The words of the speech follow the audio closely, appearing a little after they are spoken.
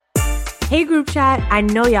Hey group chat, I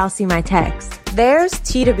know y'all see my text. There's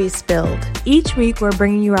tea to be spilled. Each week, we're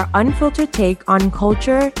bringing you our unfiltered take on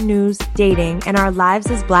culture, news, dating, and our lives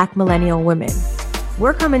as Black millennial women.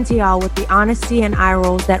 We're coming to y'all with the honesty and eye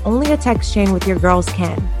rolls that only a text chain with your girls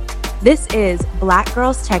can. This is Black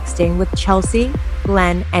Girls Texting with Chelsea,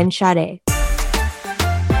 Glenn, and Sade.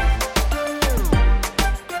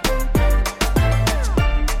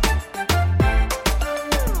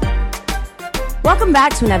 Welcome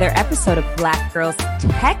back to another episode of Black Girls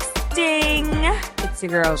Texting. It's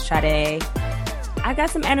your girl, Sade. I got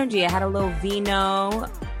some energy. I had a little vino.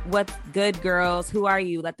 What's good, girls? Who are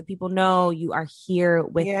you? Let the people know you are here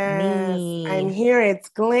with me. I'm here. It's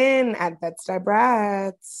Glenn at Bed-Stuy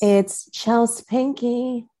Brats. It's Chelsea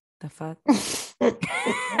Pinky. The fuck?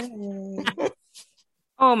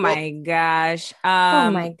 Oh my gosh.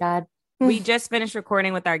 Oh my God. We just finished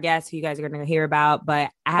recording with our guest who you guys are going to hear about,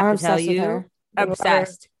 but I have to tell you,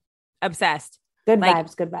 obsessed. Good like,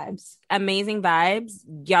 vibes, good vibes. Amazing vibes.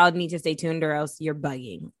 Y'all need to stay tuned or else you're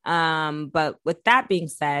bugging. But with that being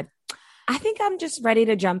said, I think I'm just ready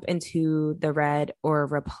to jump into the read or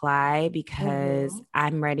reply because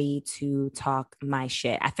I'm ready to talk my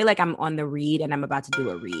shit. I feel like I'm on the read and I'm about to do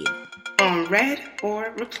a read. On read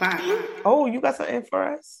or reply. Oh, you got something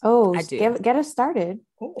for us? Oh, I do. Get us started.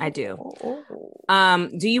 I do.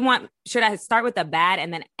 Do you want, should I start with the bad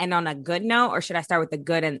and then end on a good note, or should I start with the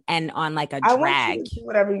good and end on like a drag? I want you to do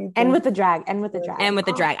whatever you think. End with the drag. End with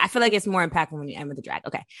the drag. I feel like it's more impactful when you end with the drag.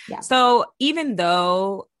 Okay. Yeah. So even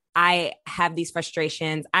though I have these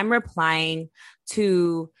frustrations, I'm replying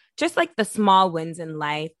to just like the small wins in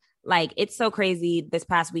life. Like, it's so crazy. This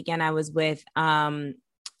past weekend, I was with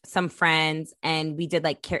some friends and we did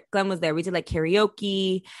like, Glenn was there. We did like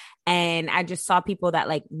karaoke and I just saw people that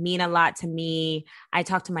like mean a lot to me. I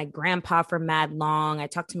talked to my grandpa for mad long. I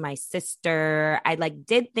talked to my sister. I like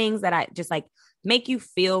did things that I just like make you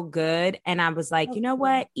feel good. And I was like, you know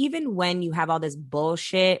what? Even when you have all this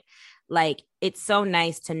bullshit, like, it's so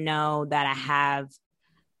nice to know that I have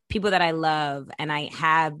people that I love and I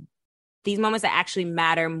have these moments that actually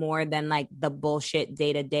matter more than like the bullshit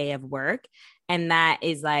day to day of work. And that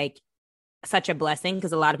is like such a blessing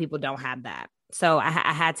because a lot of people don't have that. So I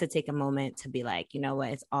had to take a moment to be like, you know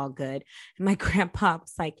what, it's all good. And my grandpa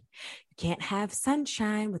was like, you can't have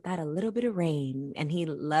sunshine without a little bit of rain. And he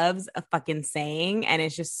loves a fucking saying. And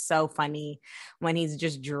it's just so funny when he's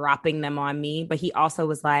just dropping them on me. But he also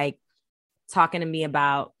was like talking to me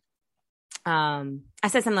about, I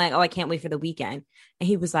said something like, oh, I can't wait for the weekend. And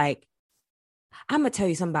he was like, I'm going to tell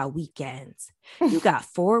you something about weekends. You got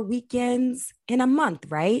 4 weekends in a month,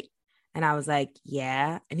 right? And I was like,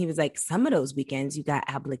 yeah. And he was like, some of those weekends you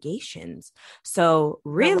got obligations. So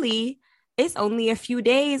really, it's only a few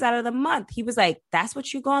days out of the month. He was like, that's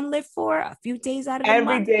what you going to live for? A few days out of the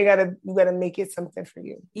month? Every day you gotta make it something for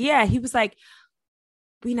you. Yeah. He was like,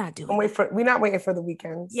 we're not waiting for the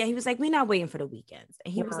weekends. Yeah. He was like, we're not waiting for the weekends.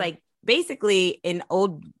 And he was like, basically in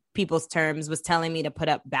old people's terms was telling me to put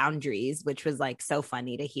up boundaries, which was like so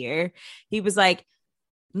funny to hear. He was like,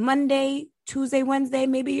 Monday, Tuesday, Wednesday,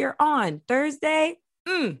 maybe you're on. Thursday,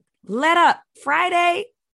 let up. Friday,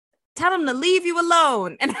 tell him to leave you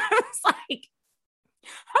alone. And I was like,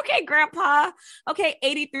 okay, grandpa. Okay,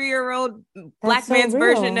 83-year-ld Black man's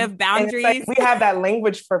version of boundaries. Like, we have that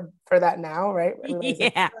language for that now, right? Yeah.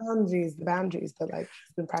 Like, boundaries, but like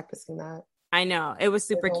she's been practicing that. I know. It was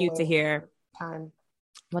super cute to hear. Time.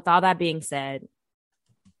 With all that being said,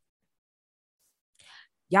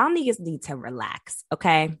 y'all niggas need to relax,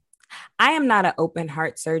 okay? I am not an open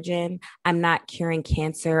heart surgeon. I'm not curing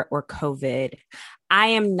cancer or COVID. I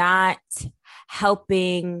am not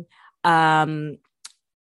helping Afghan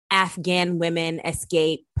women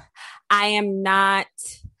escape. I am not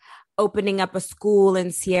opening up a school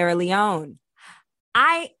in Sierra Leone.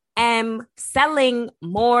 I am selling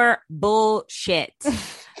more bullshit.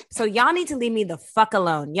 So y'all need to leave me the fuck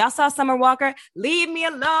alone. Y'all saw Summer Walker? Leave me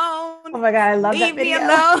alone. Oh my God, I love that video. Leave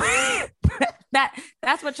me alone.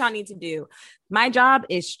 That's what y'all need to do. My job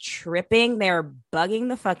is tripping. They're bugging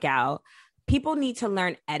the fuck out. People need to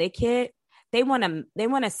learn etiquette. They want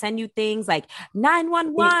to send you things like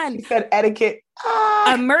 911. She said etiquette.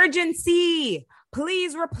 Emergency.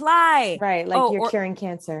 Please reply. Right, like you're curing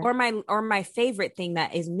cancer. Or my favorite thing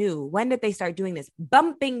that is new. When did they start doing this?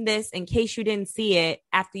 Bumping this in case you didn't see it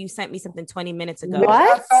after you sent me something 20 minutes ago. What?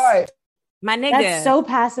 I saw it. My nigga. That's so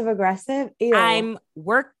passive aggressive. Ew. I'm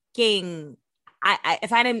working.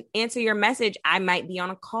 If I didn't answer your message, I might be on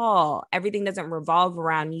a call. Everything doesn't revolve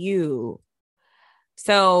around you.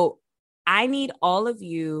 So I need all of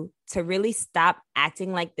you to really stop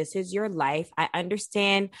acting like this is your life. I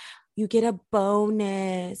understand you get a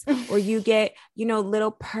bonus or you get,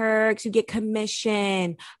 little perks, you get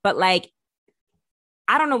commission. But like,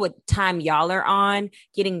 I don't know what time y'all are on,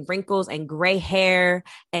 getting wrinkles and gray hair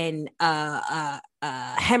and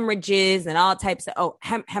hemorrhages and all types of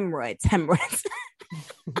hemorrhoids.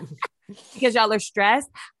 Because y'all are stressed.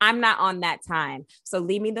 I'm not on that time. So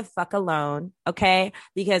leave me the fuck alone. Okay.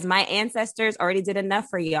 Because my ancestors already did enough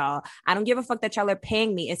for y'all. I don't give a fuck that y'all are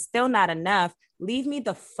paying me. It's still not enough. Leave me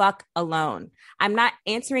the fuck alone. I'm not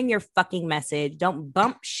answering your fucking message. Don't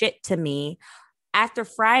bump shit to me. After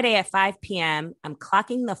Friday at 5 p.m., I'm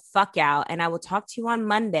clocking the fuck out and I will talk to you on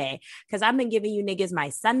Monday because I've been giving you niggas my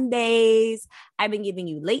Sundays. I've been giving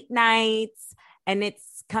you late nights and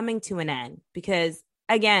it's coming to an end because,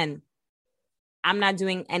 again, I'm not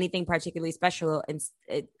doing anything particularly special. And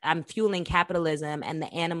I'm fueling capitalism and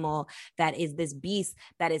the animal that is this beast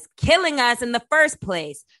that is killing us in the first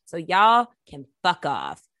place. So y'all can fuck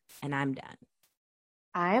off and I'm done.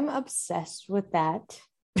 I'm obsessed with that.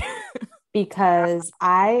 Because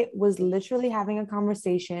I was literally having a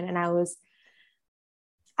conversation and I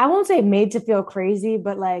won't say made to feel crazy,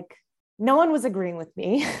 but like no one was agreeing with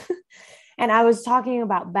me. And I was talking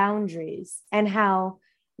about boundaries and how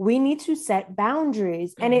we need to set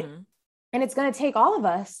boundaries. And it's going to take all of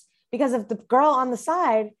us, because if the girl on the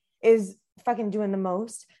side is fucking doing the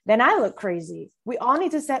most, then I look crazy. We all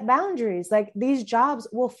need to set boundaries. Like these jobs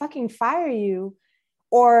will fucking fire you.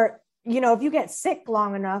 Or, if you get sick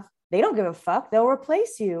long enough, they don't give a fuck. They'll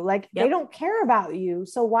replace you. Like They don't care about you.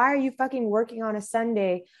 So why are you fucking working on a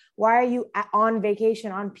Sunday? Why are you on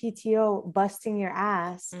vacation, on PTO, busting your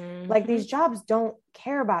ass? Like these jobs don't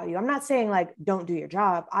care about you. I'm not saying like, don't do your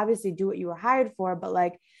job. Obviously do what you were hired for, but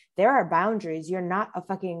like there are boundaries. You're not a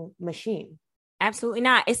fucking machine. Absolutely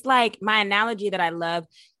not. It's like my analogy that I love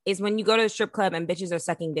is when you go to the strip club and bitches are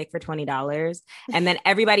sucking dick for $20 and then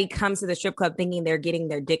everybody comes to the strip club thinking they're getting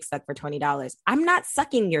their dick sucked for $20. I'm not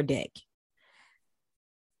sucking your dick.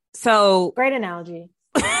 So great analogy.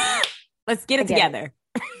 Let's get it together.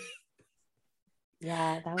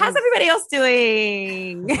 Yeah. How's everybody else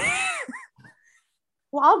doing?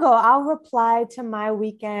 Well, I'll reply to my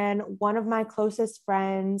weekend. One of my closest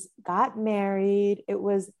friends got married. It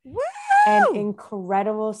was an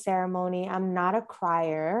incredible ceremony. I'm not a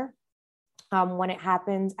crier. When it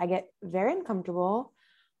happens, I get very uncomfortable,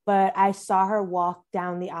 but I saw her walk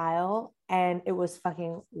down the aisle and it was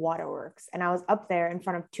fucking waterworks. And I was up there in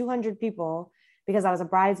front of 200 people because I was a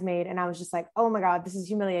bridesmaid. And I was just like, oh my God, this is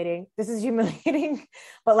humiliating. This is humiliating.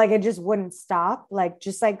 But like, it just wouldn't stop. Like,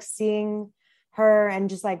 just like seeing her and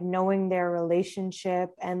just like knowing their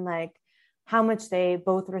relationship and like how much they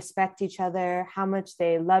both respect each other, how much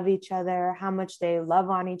they love each other, how much they love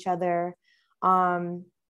on each other.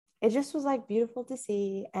 It just was like beautiful to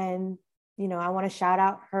see. And, I want to shout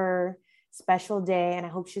out her special day and I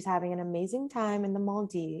hope she's having an amazing time in the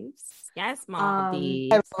Maldives. Yes,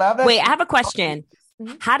 Maldives. I love it. Wait, I have a question.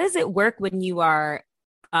 How does it work when you are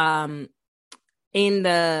in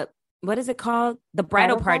the, what is it called? The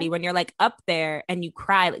bridal party, when you're like up there and you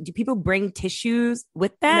cry. Do people bring tissues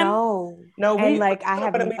with them? No. And like I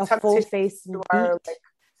have a full face beat. So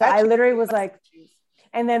I literally was like,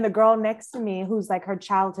 and then the girl next to me, who's like her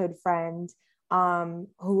childhood friend,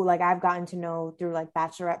 who like I've gotten to know through like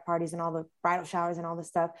bachelorette parties and all the bridal showers and all this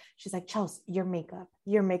stuff. She's like, Chelsea, your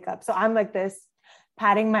makeup. So I'm like this,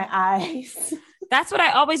 patting my eyes. That's what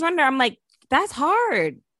I always wonder. I'm like, that's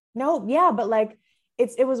hard. No, yeah, but like,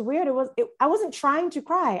 it was weird. I wasn't trying to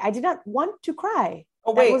cry. I did not want to cry.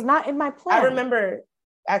 Oh, wait. That was not in my plan. I remember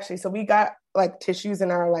actually, so we got like tissues in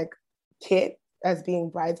our like kit as being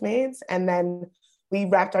bridesmaids. And then we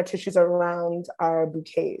wrapped our tissues around our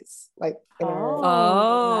bouquets. Like in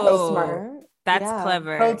our, so smart. That's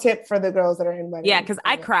clever. Pro tip for the girls that are in weddings. Yeah, because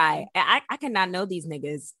I cry. I cannot know these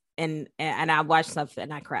niggas. And I watch stuff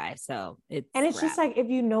and I cry. So it's just like, if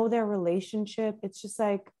you know their relationship, it's just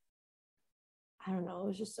like, I don't know. It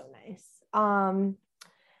was just so nice.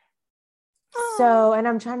 So, and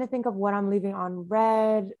I'm trying to think of what I'm leaving on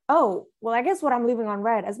red. Oh, well, I guess what I'm leaving on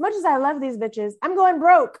red, as much as I love these bitches, I'm going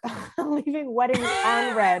broke. I'm leaving weddings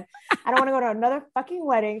on red. I don't want to go to another fucking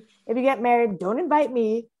wedding. If you get married, don't invite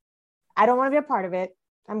me. I don't want to be a part of it.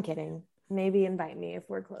 I'm kidding. Maybe invite me if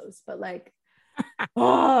we're close, but like,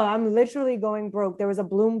 I'm literally going broke. There was a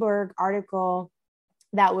Bloomberg article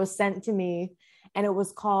that was sent to me and it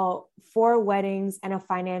was called 4 Weddings and a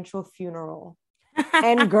Financial Funeral.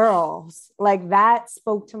 And girls, like that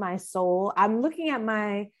spoke to my soul. I'm looking at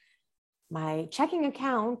my checking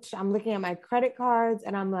account. I'm looking at my credit cards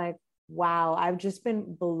and I'm like, wow, I've just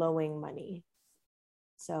been blowing money.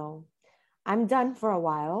 So I'm done for a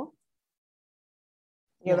while.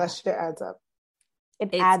 Yeah, that shit adds up.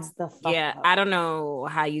 It adds the fuck Yeah, up. I don't know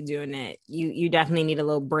how you doing it. You definitely need a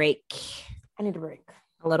little break. I need a break.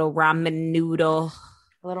 A little ramen noodle.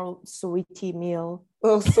 A little sweetie meal. A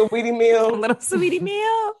little sweetie meal. A little sweetie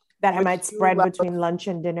meal. That I might spread between lunch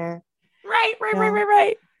and dinner.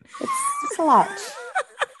 Right. It's a lot.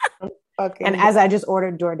 Okay. And as I just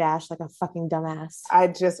ordered DoorDash like a fucking dumbass. I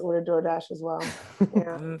just ordered DoorDash as well.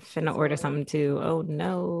 Yeah. I'm finna order something too. Oh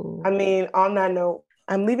no. I mean, on that note,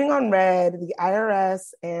 I'm leaving on red the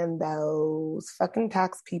IRS and those fucking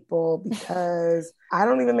tax people because I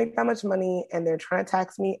don't even make that much money and they're trying to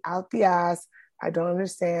tax me out the ass. I don't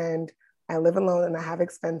understand. I live alone and I have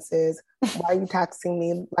expenses. Why are you taxing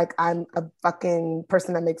me like I'm a fucking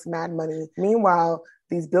person that makes mad money? Meanwhile,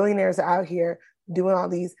 these billionaires are out here doing all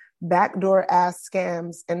these backdoor ass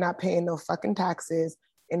scams and not paying no fucking taxes.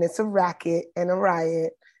 And it's a racket and a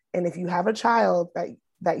riot. And if you have a child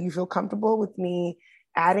that you feel comfortable with me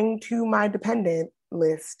adding to my dependent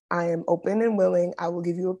list, I am open and willing. I will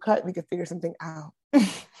give you a cut. We can figure something out.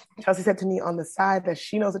 Chelsea said to me on the side that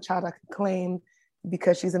she knows a child I can claim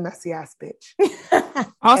because she's a messy ass bitch.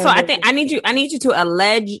 Also, I think I need you to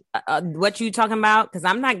allege what you talking about because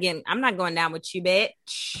I'm not going down with you,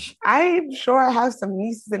 bitch. I'm sure I have some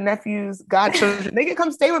nieces and nephews, godchildren. They can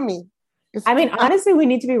come stay with me. I mean, honestly, we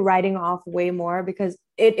need to be writing off way more because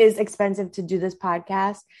it is expensive to do this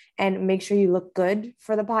podcast and make sure you look good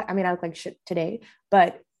for the pod. I mean, I look like shit today,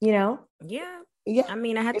 but you know. Yeah. I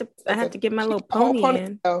mean, I have to get my little pony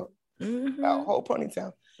in. A whole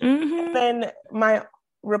ponytail. Mm-hmm. And then my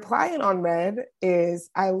replying on red is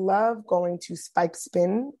I love going to Spike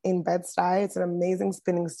Spin in Bed-Stuy. It's an amazing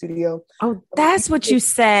spinning studio. Oh, that's what you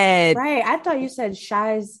said. Right. I thought you said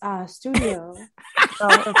Shy's studio for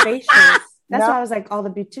facials. That's why I was like all the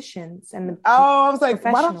beauticians and the I was like,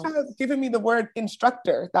 why don't you have given me the word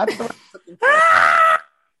instructor? That's the word I'm looking for.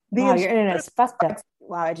 Wow, your internet's fucked up.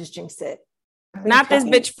 Wow, I just jinxed it. Not this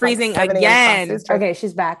bitch freezing again. Okay,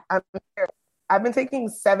 she's back. I've been taking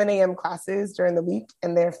 7 a.m. classes during the week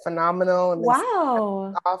and they're phenomenal. And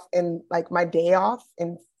wow. Off in like my day off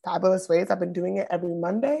in fabulous ways. I've been doing it every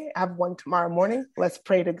Monday. I have one tomorrow morning. Let's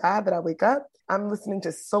pray to God that I wake up. I'm listening to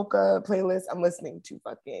soca playlists. I'm listening to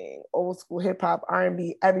fucking old school hip hop,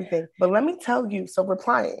 R&B, everything. But let me tell you, so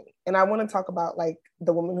replying, and I want to talk about like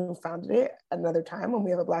the woman who founded it another time when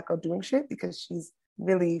we have a Black girl doing shit because she's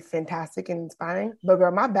really fantastic and inspiring. But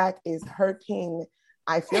girl, my back is hurting.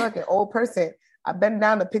 I feel like an old person. I bend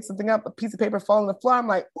down to pick something up, a piece of paper fall on the floor. I'm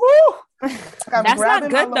like, ooh. That's not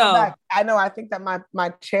good though. Back. I know. I think that my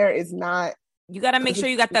chair is not. You got to make sure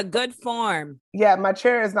you got the good form. Yeah, my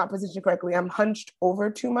chair is not positioned correctly. I'm hunched over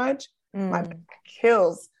too much. My back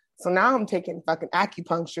kills. So now I'm taking fucking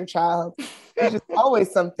acupuncture, child. It's just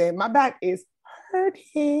always something. My back is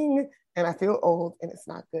hurting and I feel old and it's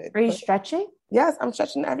not good. Are you stretching? Yes, I'm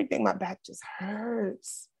stretching everything. My back just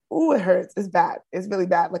hurts. Ooh, it hurts. It's bad. It's really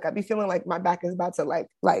bad. Like I be feeling like my back is about to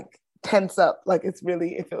like tense up. Like it feels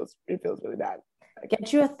really bad.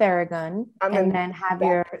 Get you a Theragun and then have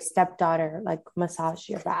your stepdaughter like massage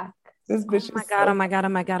your back. This bitch oh my god! Oh my god! Oh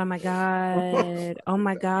my god! Oh my god! Oh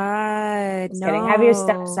my god! No, kidding. Have your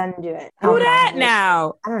stepson do it. Who that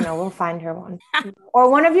now? I don't know. We'll find her one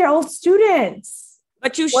or one of your old students.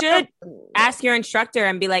 But you should ask your instructor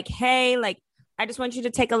and be like, "Hey, like, I just want you to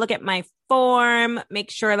take a look at my form, make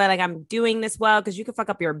sure that like I'm doing this well, because you can fuck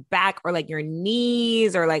up your back or like your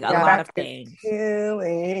knees or like a lot of things.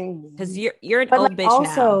 Because you're an old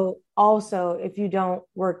bitch now. Also, if you don't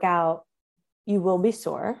work out, you will be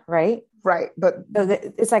sore, right? Right, but so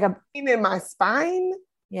it's like a pain in my spine.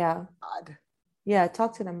 Yeah. God. Yeah,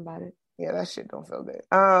 talk to them about it. Yeah, that shit don't feel good.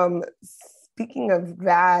 Speaking of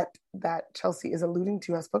that Chelsea is alluding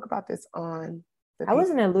to, I spoke about this on. I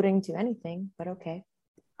wasn't alluding to anything, but okay.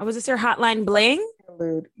 Oh, was this your hotline bling?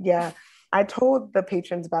 Yeah. I told the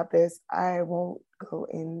patrons about this. I won't go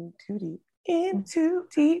in too deep. In too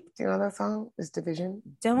deep. Do you know that song? It's Division.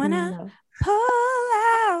 Don't wanna pull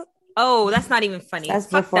out. Oh, that's not even funny. That's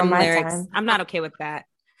fuck before them my lyrics. Time. I'm not okay with that.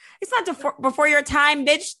 It's not before your time,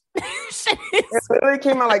 bitch. It literally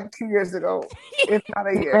came out like 2 years ago, if not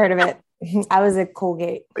a year. I heard of it. I was at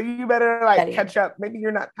Colgate. You better like catch up. Maybe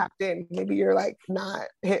you're not tapped in. Maybe you're like not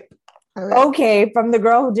hip. Okay, from the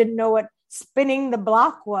girl who didn't know what spinning the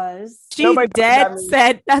block was. She dead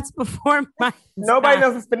said that's before my Nobody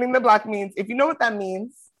knows what spinning the block means. If you know what that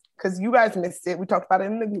means, because you guys missed it. We talked about it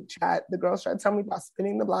in the group chat. The girls tried to tell me about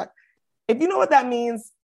spinning the block. If you know what that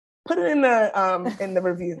means, put it in the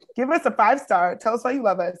review. Give us a 5-star. Tell us why you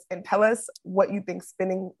love us and tell us what you think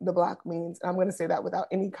spinning the block means. And I'm going to say that without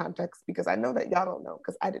any context because I know that y'all don't know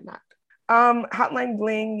because I did not. Hotline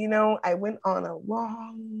Bling, you know, I went on a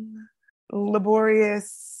long,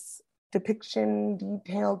 laborious depiction,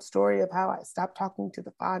 detailed story of how I stopped talking to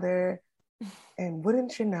the father. And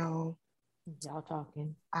wouldn't you know, y'all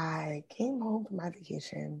talking. I came home from my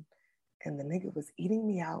vacation and the nigga was eating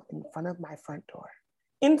me out in front of my front door.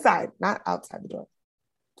 Inside, not outside the door.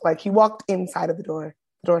 Like he walked inside of the door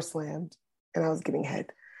slammed, and I was getting head.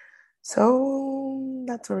 So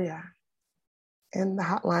that's where we are. And the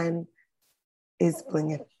hotline is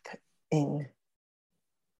blinging.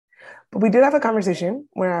 But we did have a conversation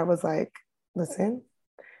where I was like, listen,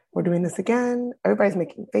 we're doing this again. Everybody's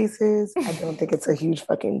making faces. I don't think it's a huge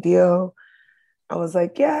fucking deal. I was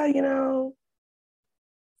like, yeah, you know,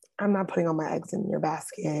 I'm not putting all my eggs in your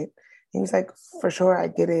basket. And he's like, for sure, I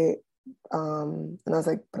get it. And I was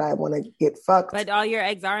like, but I want to get fucked. But all your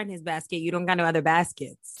eggs are in his basket. You don't got no other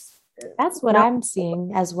baskets. That's what I'm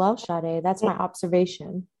seeing as well, Sade. That's my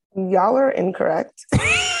observation. Y'all are incorrect,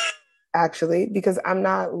 actually, because I'm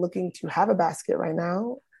not looking to have a basket right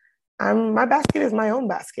now. My basket is my own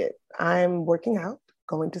basket. I'm working out,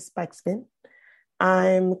 going to Spike Spin.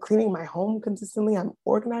 I'm cleaning my home consistently. I'm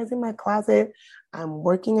organizing my closet. I'm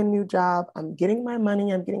working a new job. I'm getting my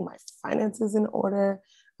money. I'm getting my finances in order.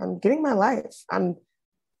 I'm getting my life. I'm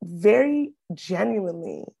very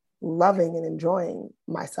genuinely loving and enjoying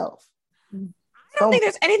myself. I don't think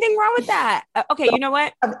there's anything wrong with that. Okay, you know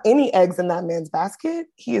what? Have any eggs in that man's basket.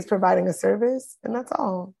 He is providing a service, and that's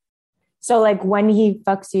all. So, like, when he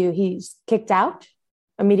fucks you, he's kicked out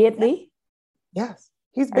immediately? Yes.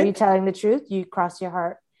 Are you telling the truth? You cross your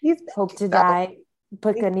heart, hope to die,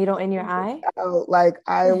 put a needle in your eye? Like,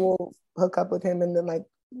 I will hook up with him and then, like,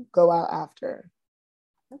 go out after.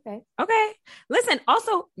 Okay. Listen,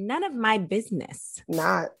 also, none of my business.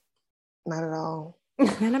 Not at all.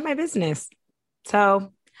 None of my business.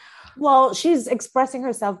 So, well, she's expressing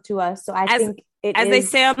herself to us, so I think as they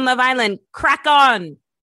say on Love Island, crack on.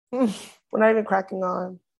 We're not even cracking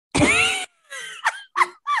on.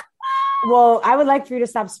 Well, I would like for you to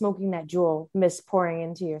stop smoking that jewel, Miss pouring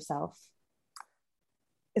into yourself.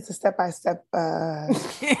 It's a step-by-step.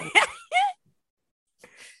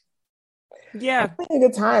 Yeah. I'm having a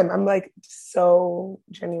good time. I'm like so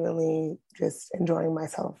genuinely just enjoying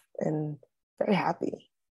myself and very happy.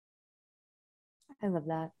 I love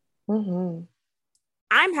that. Mm-hmm.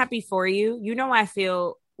 I'm happy for you. You know, I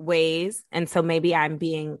feel ways. And so maybe I'm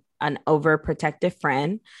being an overprotective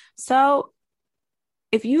friend. So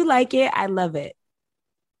if you like it, I love it.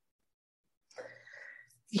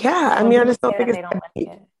 Yeah. I mean, I just don't think it's like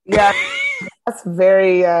it. Yeah. That's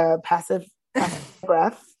very passive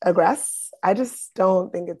aggressive. I just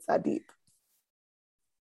don't think it's that deep.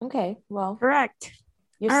 Okay. Well, correct.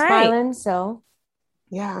 You're all smiling, right. So.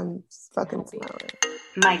 Yeah, I'm fucking smiling.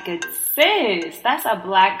 My good sis, that's a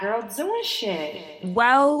Black girl doing shit.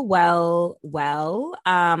 Well.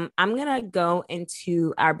 I'm gonna go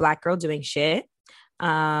into our Black girl doing shit.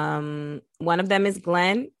 One of them is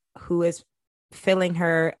Glenn, who is filling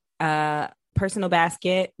her personal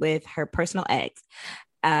basket with her personal eggs.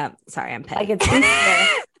 Sorry, I'm petty.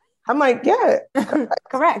 I'm like, yeah,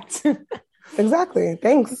 correct. Exactly.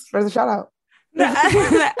 Thanks for the shout out.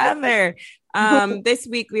 The other. This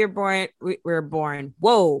week we were born.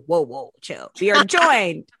 Whoa, chill. We are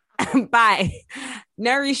joined by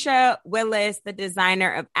Narisha Willis, the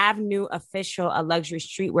designer of Avenue Official, a luxury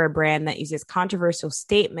streetwear brand that uses controversial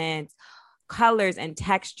statements, colors, and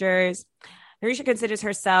textures. Narisha considers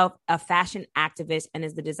herself a fashion activist and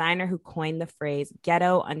is the designer who coined the phrase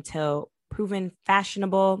ghetto until proven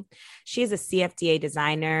fashionable. She is a CFDA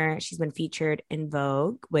designer. She's been featured in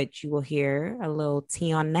Vogue, which you will hear a little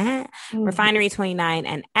tea on that. Mm-hmm. Refinery 29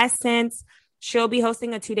 and Essence. She'll be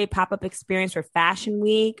hosting a 2-day pop-up experience for Fashion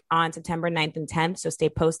Week on September 9th and 10th. So stay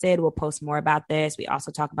posted. We'll post more about this. We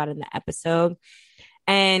also talk about it in the episode.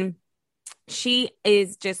 And she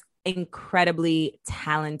is just incredibly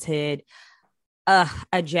talented.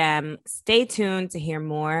 A gem. Stay tuned to hear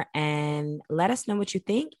more and let us know what you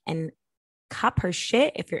think and cop her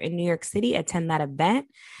shit. If you're in New York City, attend that event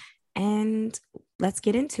and let's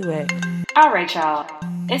get into it. All right, y'all.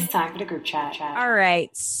 It's time for the group chat. All right.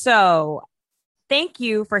 So thank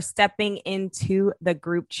you for stepping into the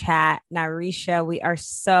group chat. Narisha, we are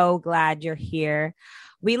so glad you're here.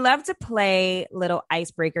 We love to play little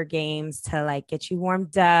icebreaker games to like get you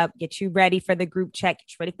warmed up, get you ready for the group chat,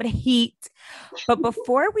 get you ready for the heat. But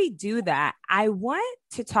before we do that, I want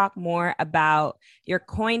to talk more about your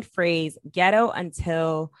coined phrase, ghetto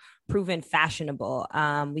until proven fashionable.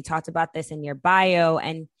 We talked about this in your bio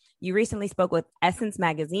and you recently spoke with Essence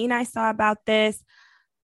Magazine. I saw about this.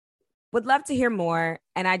 would love to hear more.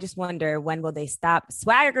 And I just wonder, when will they stop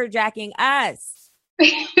swagger jacking us?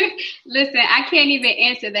 Listen, I can't even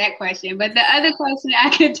answer that question, but the other question I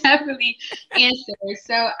could definitely answer.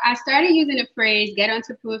 So I started using the phrase "get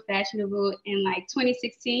onto Proof Fashionable" in like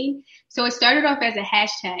 2016. So it started off as a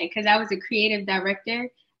hashtag because I was a creative director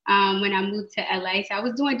when I moved to LA. So I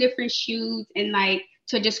was doing different shoots, and like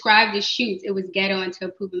to describe the shoots, it was "get onto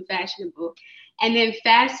Proof Fashionable." And then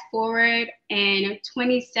fast forward in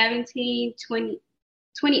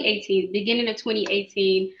 2018, beginning of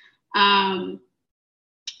 2018,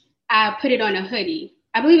 I put it on a hoodie.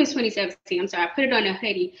 I believe it's 2017. I'm sorry. I put it on a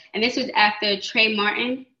hoodie. And this was after Trey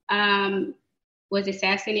Martin was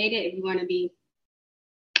assassinated, if you want to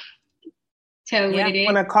tell what it is.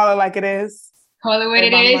 Want to call it like it is. Call it what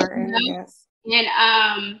it is. Martin, yes.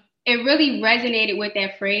 And it really resonated with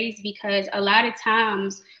that phrase because a lot of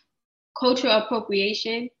times cultural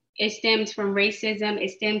appropriation, it stems from racism.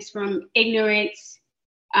 It stems from ignorance.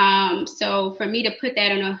 So for me to put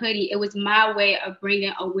that on a hoodie, it was my way of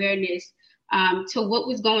bringing awareness to what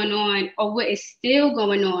was going on or what is still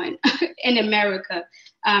going on in America,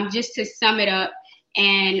 just to sum it up.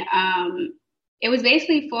 And it was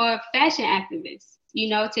basically for fashion activists,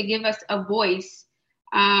 to give us a voice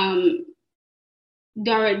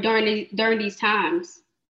during these times.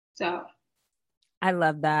 So I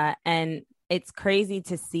love that. And it's crazy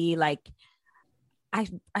to see, like, I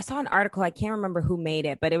saw an article, I can't remember who made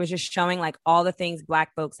it, but it was just showing like all the things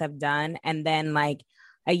Black folks have done. And then like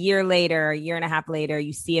a year later, a year and a half later,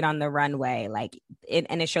 you see it on the runway, like it,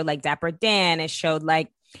 and it showed like Dapper Dan, it showed like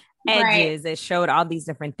edges, right. It showed all these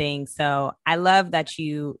different things. So I love that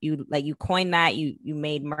you coined that, you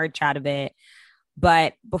made merch out of it.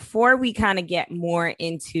 But before we kind of get more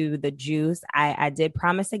into the juice, I did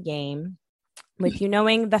promise a game with you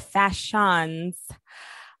knowing the fashions.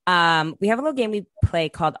 We have a little game we play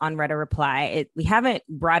called On Read or Reply. We haven't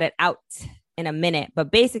brought it out in a minute,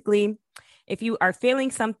 but basically, if you are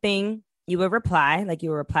feeling something, you will reply, like you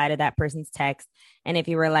will reply to that person's text. And if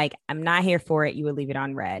you were like, I'm not here for it, you would leave it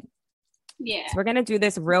on read. Yeah. So we're going to do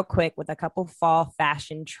this real quick with a couple fall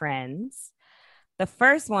fashion trends. The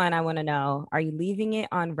first one I want to know, are you leaving it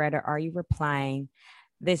on read or are you replying?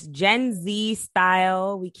 This Gen Z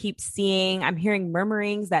style we keep seeing. I'm hearing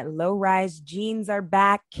murmurings that low-rise jeans are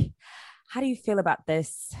back. How do you feel about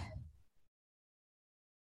this?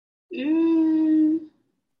 I'm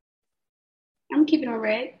keeping it on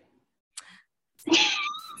red.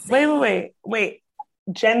 Wait.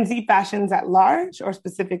 Gen Z fashions at large or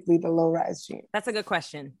specifically the low-rise jeans? That's a good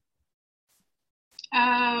question.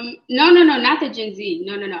 No, not the Gen Z.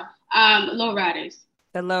 No. Low riders.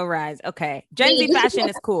 The low rise. Okay. Gen Z fashion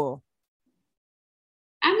is cool.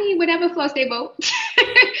 I mean, whatever floats their boat.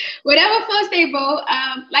 Whatever floats their boat.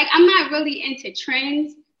 Like, I'm not really into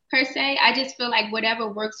trends per se. I just feel like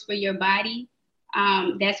whatever works for your body,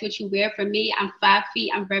 that's what you wear. For me, I'm 5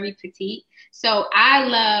 feet. I'm very petite. So I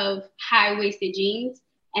love high-waisted jeans.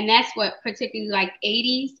 And that's what particularly like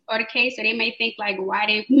 80s are the case. So they may think like, why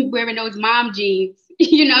they wearing those mom jeans,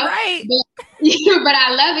 Right. But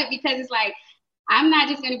I love it because it's like, I'm not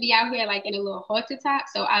just going to be out here like in a little halter top.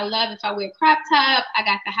 So I love if I wear crop top, I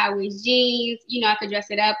got the high waist jeans, I could dress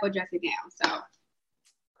it up or dress it down. So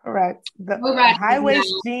correct. The high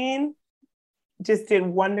waist jean just did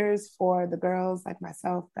wonders for the girls like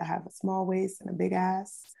myself that have a small waist and a big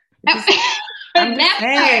ass. I'm just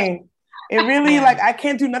saying, it really like I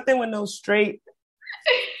can't do nothing with no straight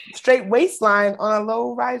waistline on a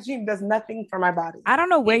low rise jean. Does nothing for my body. I don't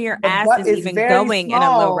know where your ass is even going small. In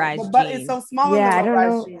a low rise jean. The butt is so small. Yeah, I don't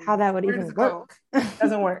know jean. how that would even work.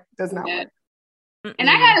 Doesn't work. Does not work. And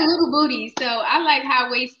I got a little booty, so I like high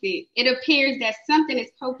waisted. It appears that something is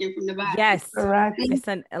poking from the bottom. Yes, correct. It's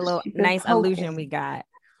a little nice illusion we got.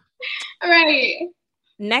 Right.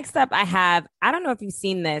 Next up, I don't know if you've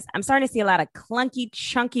seen this. I'm starting to see a lot of clunky,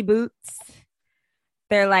 chunky boots.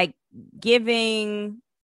 They're like giving,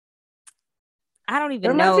 I don't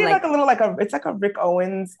even know. It's like a Rick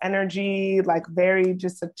Owens energy, like very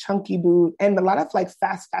just a chunky boot. And a lot of like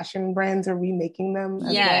fast fashion brands are remaking them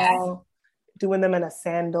as well. Doing them in a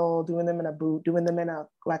sandal, doing them in a boot, doing them in a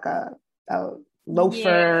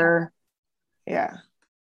loafer. Yeah.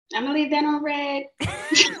 I'm gonna leave that on red.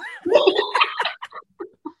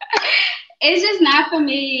 It's just not for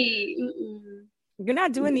me. Mm-mm. You're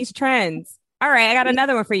not doing these trends. All right, I got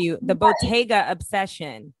another one for you. The Bottega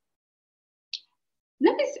obsession.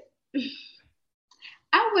 Let me see.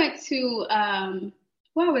 I went to,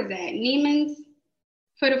 what was that? Neiman's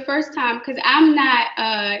for the first time, because I'm not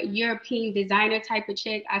a European designer type of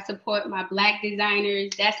chick. I support my Black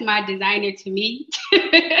designers. That's my designer to me.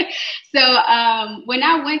 So when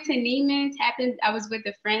I went to Neiman's, I was with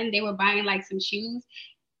a friend. They were buying like some shoes.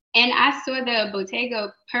 And I saw the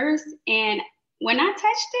Bottega purse. And when I touched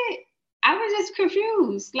it, I was just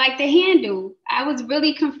confused. Like the handle, I was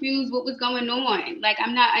really confused what was going on. Like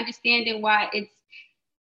I'm not understanding why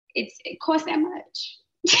it costs that much.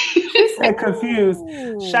 She said confused.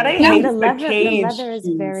 Sade hates the cage. The leather is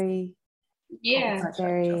very, it's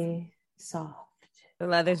very soft. The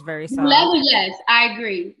leather's very soft. Leather, yes, I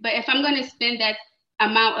agree. But if I'm gonna spend that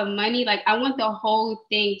amount of money, like I want the whole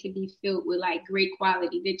thing to be filled with like great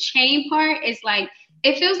quality. The chain part is like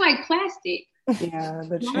it feels like plastic. Yeah,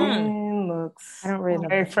 the chain looks. I don't really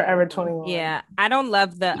very Forever 21. Yeah, I don't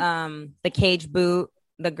love the cage boot.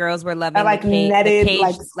 The girls were loving like netted,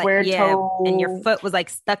 like square toe, and your foot was like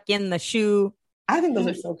stuck in the shoe. I think those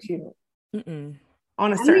are so cute.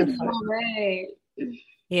 On a certain foot.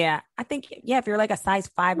 Yeah, I think if you're like a size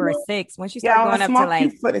 5 or a 6, once you start going up to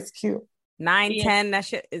like foot, it's cute. 9, 10, that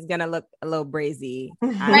shit is gonna look a little brazy.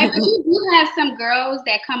 Right, but you do have some girls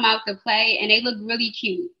that come out to play and they look really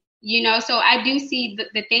cute. You know, so I do see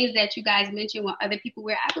the things that you guys mentioned when other people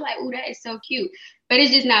wear. I feel like, oh, that is so cute. But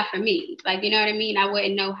it's just not for me. Like, you know what I mean? I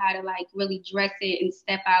wouldn't know how to like really dress it and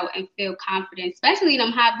step out and feel confident, especially in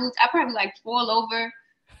them high boots. I probably like fall over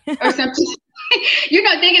or something. You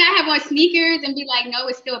know, thinking I have on sneakers and be like, no,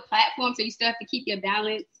 it's still a platform. So you still have to keep your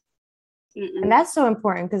balance. And that's so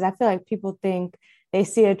important because I feel like people think they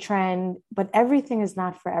see a trend, but everything is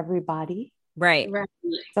not for everybody. Right.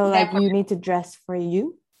 So like you need to dress for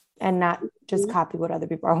you and not just copy what other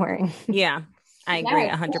people are wearing. Yeah, I agree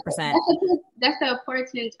 100%. That's the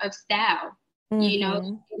importance of style. You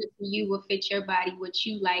know, you will fit your body, what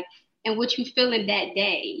you like, and what you feel in that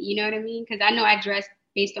day. You know what I mean? Because I know I dress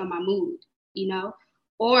based on my mood, you know?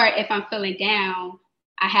 Or if I'm feeling down,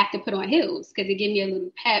 I have to put on heels because it gives me a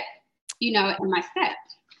little pep, you know, in my step.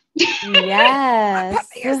 Yes.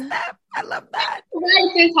 Your step. I love that.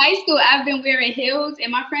 Right, since high school, I've been wearing heels,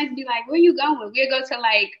 and my friends be like, "Where you going?" We'll go to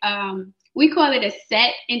like, we call it a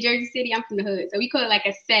set in Jersey City. I'm from the hood, so we call it like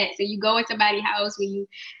a set. So you go in somebody's house when you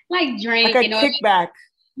like drink, like a kickback,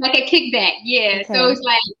 like a kickback. Yeah. Okay. So it's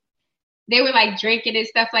like they were like drinking and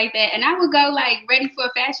stuff like that, and I would go like ready for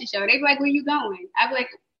a fashion show. They'd be like, "Where you going?" I'd be like,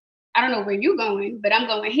 "I don't know where you going, but I'm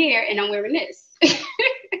going here, and I'm wearing this."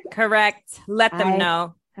 Correct. Let them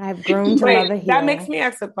know. I've grown to love a heel. That makes me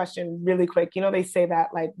ask a question really quick. You know, they say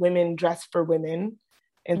that like women dress for women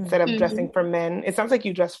instead of dressing for men. It sounds like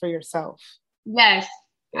you dress for yourself. Yes,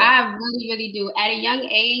 I really, really do. At a young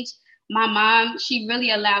age, my mom, she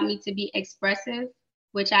really allowed me to be expressive,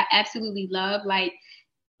 which I absolutely love. Like,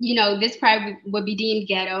 you know, this probably would be deemed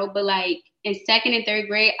ghetto, but like in 2nd and 3rd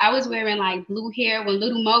grade, I was wearing like blue hair when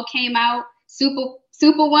Little Mo came out.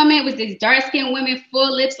 Superwoman was this dark-skinned woman,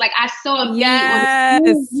 full lips. Like I saw me on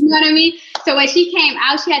the screen, you know what I mean? So when she came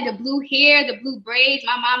out, she had the blue hair, the blue braids.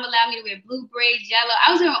 My mom allowed me to wear blue braids, yellow.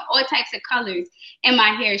 I was wearing all types of colors in my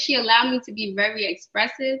hair. She allowed me to be very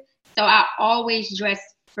expressive. So I always dress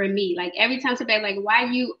for me. Like every time somebody like, why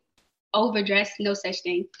you overdressed? No such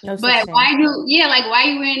thing. But why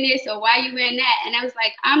you wearing this or why you wearing that? And I was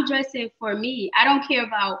like, I'm dressing for me. I don't care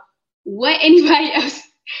about what anybody else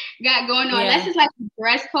got going on. Unless it's like a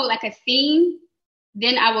dress code, like a theme,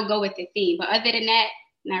 then I will go with the theme. But other than that,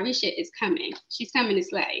 Narisha is coming. She's coming to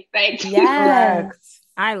slay. Like, yes.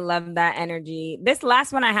 I love that energy. This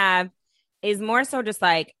last one I have is more so just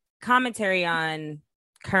like commentary on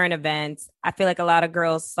current events. I feel like a lot of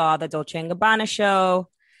girls saw the Dolce & Gabbana show,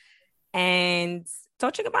 and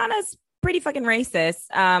Dolce & Gabbana is pretty fucking racist.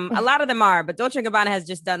 A lot of them are, but Dolce & Gabbana has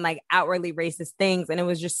just done like outwardly racist things, and it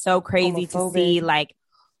was just so crazy to see like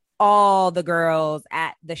all the girls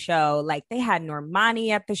at the show. Like they had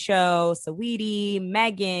Normani at the show, Saweetie,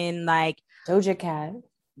 Megan, like Doja Cat.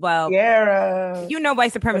 Well, Ciara, you know,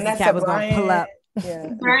 white supremacy cat was going to pull up. Yeah.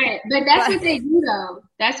 Right. But that's what they do though.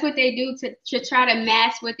 That's what they do to try to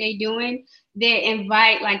mask what they're doing. They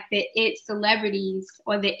invite like the it celebrities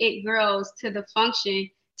or the it girls to the function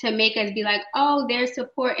to make us be like, oh, they're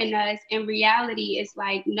supporting us. In reality, it's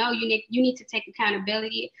like, no, you need to take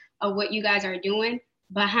accountability of what you guys are doing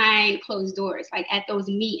behind closed doors. Like at those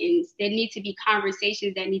meetings, there need to be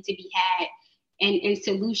conversations that need to be had and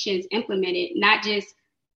solutions implemented, not just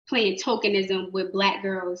playing tokenism with Black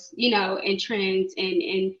girls, you know, and trends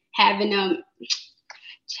and having them.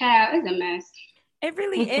 Child, it's a mess. It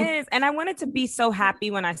really is. And I wanted to be so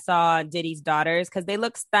happy when I saw Diddy's daughters because they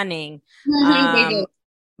look stunning. They do.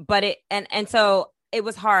 But so it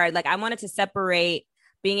was hard. Like I wanted to separate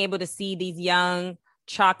being able to see these young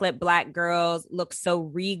chocolate black girls look so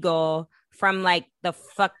regal from like the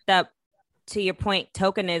fucked up, to your point,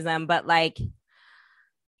 tokenism, but like,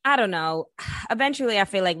 I don't know. Eventually, I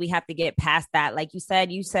feel like we have to get past that. Like you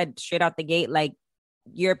said straight out the gate, like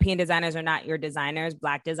European designers are not your designers.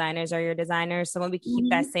 Black designers are your designers. So when we keep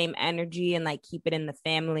that same energy and like keep it in the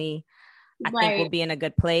family, I think we'll be in a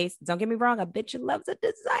good place. Don't get me wrong. A bitch loves a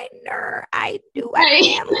designer. I do. I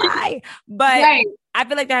can't lie. But I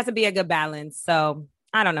feel like there has to be a good balance. So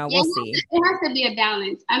I don't know. We'll see. It has to be a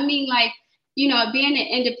balance. I mean, like, you know, being an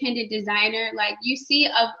independent designer, like you see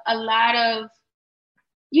a lot of,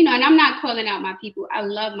 you know, and I'm not calling out my people. I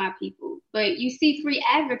love my people, but you see free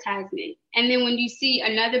advertisement. And then when you see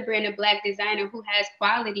another brand of Black designer who has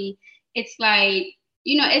quality, it's like,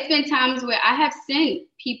 you know, it's been times where I have sent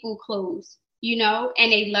people clothes, you know,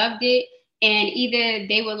 and they loved it. And either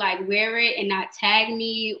they will like wear it and not tag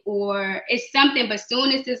me, or it's something, but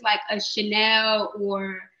soon as it's like a Chanel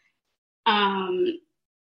or,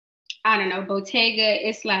 I don't know, Bottega,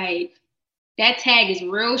 it's like, that tag is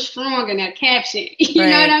real strong in that caption. You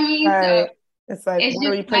know what I mean? Right. So it's like, what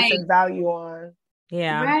are we placing value on?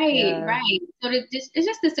 Yeah. Right. So it's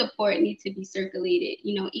just the support needs to be circulated,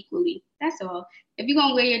 you know, equally. That's all. If you're going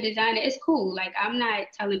to wear your designer, it's cool. Like, I'm not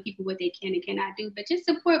telling people what they can and cannot do, but just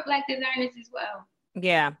support Black designers as well.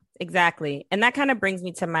 Yeah, exactly. And that kind of brings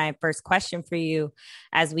me to my first question for you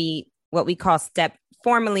as what we call step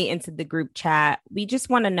formally into the group chat. We just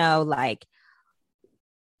want to know, like,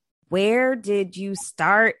 where did you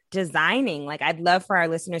start designing? Like, I'd love for our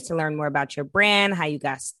listeners to learn more about your brand, how you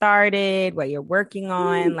got started, what you're working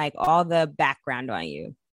on, like all the background on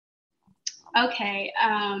you. Okay.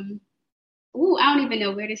 I don't even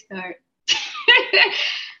know where to start.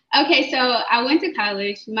 Okay, so I went to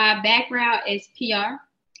college. My background is PR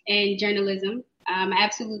and journalism. I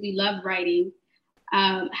absolutely love writing.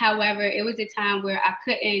 However, it was a time where I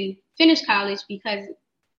couldn't finish college because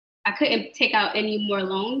I couldn't take out any more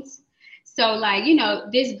loans. So like, you know,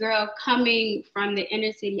 this girl coming from the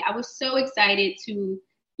inner city, I was so excited to,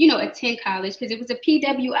 you know, attend college because it was a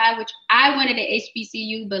PWI, which I wanted an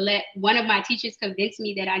HBCU, but one of my teachers convinced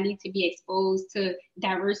me that I need to be exposed to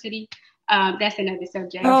diversity. That's another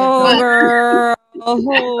subject. Oh, girl.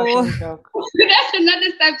 That's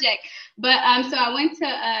another subject. But so I went to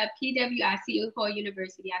PWI, Seton Hall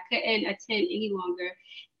University. I couldn't attend any longer.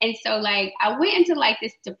 And so like I went into like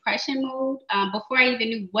this depression mode before I even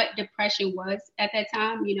knew what depression was at that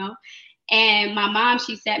time, you know. And my mom,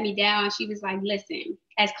 she sat me down. She was like, listen,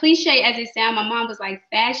 as cliche as it sounds, my mom was like,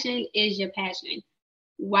 fashion is your passion.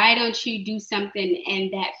 Why don't you do something in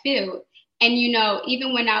that field? And, you know,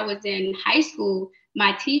 even when I was in high school,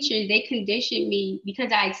 my teachers, they conditioned me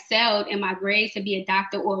because I excelled in my grades to be a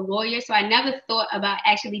doctor or a lawyer. So I never thought about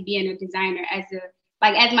actually being a designer as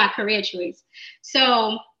my career choice.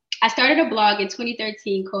 So I started a blog in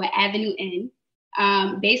 2013 called Avenue N.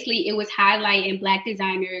 Basically, it was highlighting Black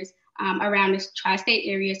designers around the tri-state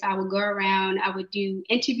area. So I would go around, I would do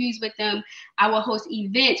interviews with them. I would host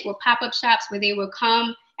events or pop-up shops where they would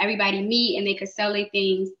come, everybody meet, and they could sell their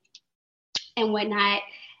things and whatnot.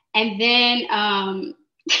 And then I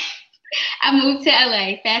moved to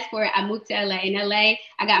LA. Fast forward, I moved to LA. In LA,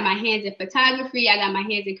 I got my hands in photography. I got my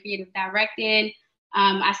hands in creative directing.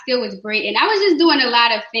 I still was great. And I was just doing a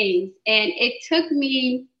lot of things. And it took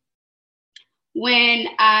me, when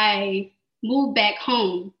I moved back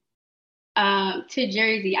home to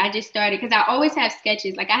Jersey, I just started, because I always have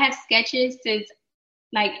sketches. Like I have sketches since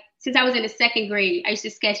I was in the second grade. I used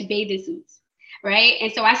to sketch bathing suits, right?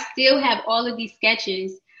 And so I still have all of these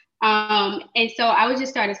sketches. And so I was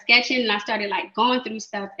just started sketching, and I started like going through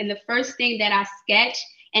stuff. And the first thing that I sketched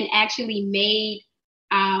and actually made,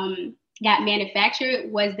 got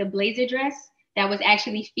manufactured, was the blazer dress that was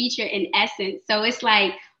actually featured in Essence. So it's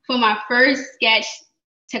like, for my first sketch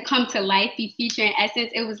to come to life, be featured in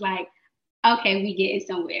Essence, it was like, okay, we getting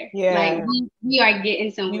somewhere. Yeah. Like we are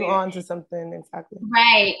getting somewhere. You on to something, exactly.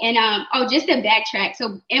 Right. And just to backtrack.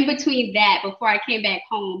 So in between that, before I came back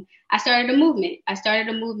home, I started a movement. I started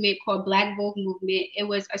a movement called Black Vogue Movement. It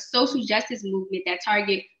was a social justice movement that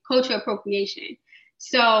targeted cultural appropriation.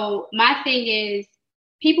 So my thing is,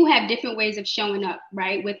 people have different ways of showing up,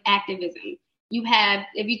 right, with activism. You have,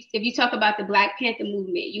 if you talk about the Black Panther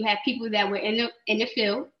movement, you have people that were in the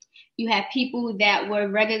field. You have people that were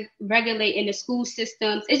regulating the school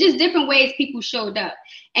systems. It's just different ways people showed up.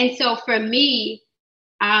 And so for me,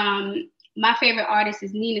 my favorite artist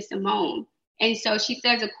is Nina Simone. And so she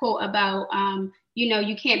says a quote about,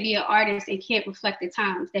 you can't be an artist and can't reflect the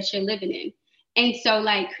times that you're living in. And so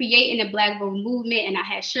like creating a Black Vogue movement, and I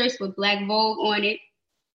had shirts with Black Vogue on it.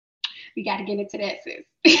 We got to get into that, sis.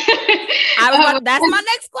 That's my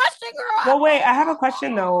next question, girl. Well, wait, I have a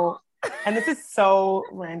question though, and this is so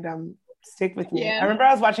random. Stick with me. Yeah. I remember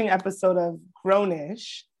I was watching an episode of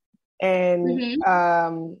Grownish, and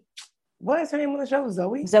what is her name on the show?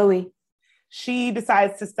 Zoe. She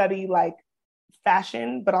decides to study like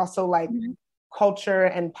fashion, but also like culture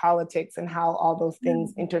and politics and how all those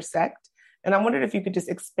things intersect. And I wondered if you could just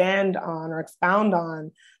expound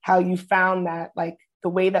on how you found that like the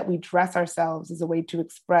way that we dress ourselves is a way to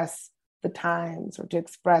express the times or to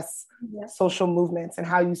express social movements, and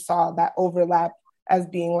how you saw that overlap as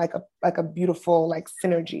being like a beautiful like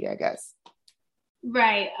synergy, I guess.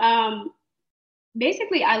 Right.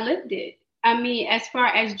 Basically I lived it. I mean, as far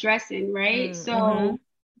as dressing, right? So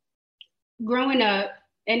growing up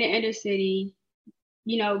in the inner city,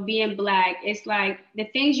 you know, being Black, it's like the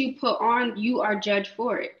things you put on, you are judged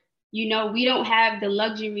for it. You know, we don't have the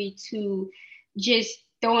luxury to just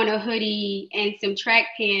throw on a hoodie and some track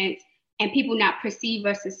pants and people not perceive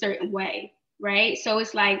us a certain way, right? So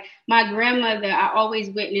it's like my grandmother, I always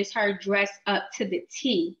witnessed her dress up to the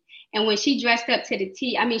T. And when she dressed up to the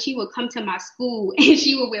T, I mean, she would come to my school and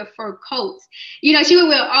she would wear fur coats. You know, she would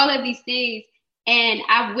wear all of these things. And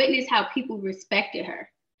I witnessed how people respected her.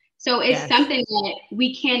 So it's something that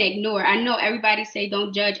we can't ignore. I know everybody say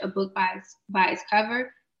don't judge a book by its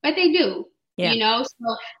cover, but they do, you know?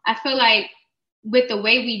 So I feel like with the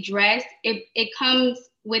way we dress, it comes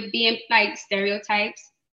with being like stereotypes,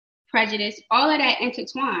 prejudice, all of that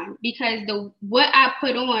intertwined, because what I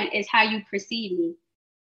put on is how you perceive me.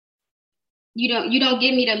 You don't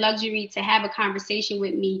give me the luxury to have a conversation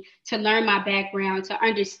with me, to learn my background, to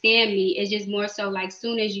understand me. It's just more so like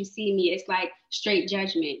soon as you see me, it's like straight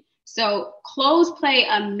judgment. So clothes play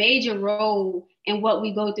a major role in what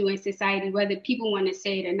we go through in society, whether people want to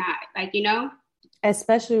say it or not. Like, you know?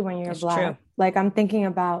 Especially when you're Black. True. Like I'm thinking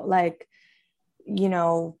about like, you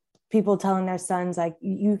know, people telling their sons like,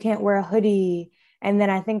 you can't wear a hoodie. And then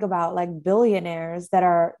I think about like billionaires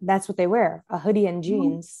that's what they wear, a hoodie and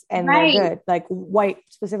jeans, and they're good, like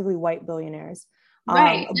specifically white billionaires.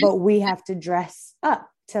 But we have to dress up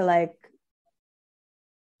to like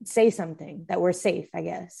say something that we're safe, I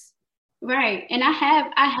guess. Right. And I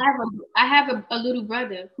have a little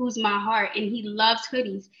brother who's my heart, and he loves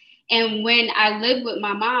hoodies. And when I lived with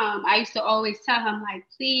my mom, I used to always tell him like,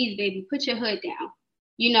 please, baby, put your hood down,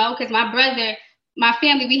 you know, because my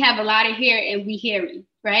family, we have a lot of hair and we hairy,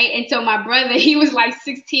 right? And so my brother, he was like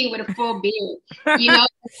 16 with a full beard, you know?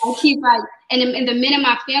 Like he's like, and the men in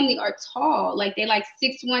my family are tall, like they're like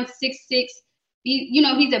 6'1", 6'6". You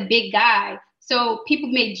know, he's a big guy. So people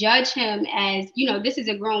may judge him as, you know, this is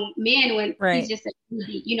a grown man when he's just a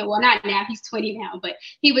baby, you know, well, not now, he's 20 now, but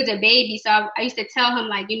he was a baby. So I used to tell him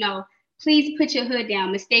like, you know, please put your hood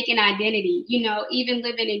down, mistaken identity, you know, even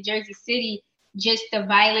living in Jersey City, just the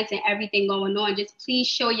violence and everything going on, just please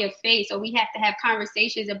show your face. So we have to have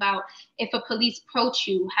conversations about if a police approach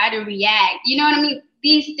you, how to react. You know what I mean?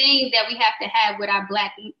 These things that we have to have with our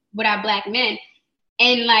black men.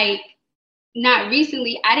 And like, not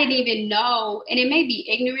recently, I didn't even know, and it may be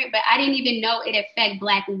ignorant, but I didn't even know it affect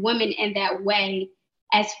Black women in that way,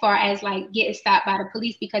 as far as like getting stopped by the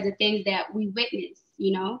police because of things that we witnessed,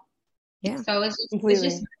 you know? Yeah. So it's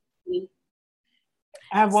just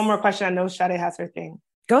I have one more question. I know Sade has her thing.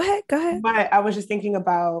 Go ahead. But I was just thinking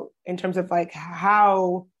about in terms of like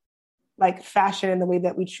how like fashion and the way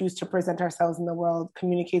that we choose to present ourselves in the world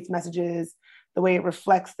communicates messages, the way it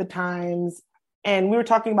reflects the times. And we were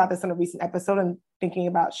talking about this in a recent episode and thinking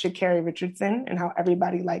about Sha'Carri Richardson and how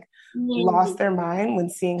everybody like lost their mind when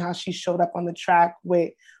seeing how she showed up on the track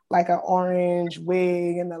with like an orange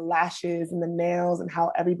wig and the lashes and the nails, and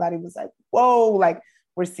how everybody was like, whoa, like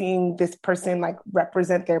we're seeing this person like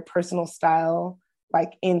represent their personal style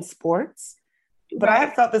like in sports. But I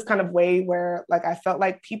had felt this kind of way where like I felt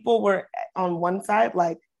like people were on one side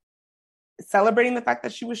like celebrating the fact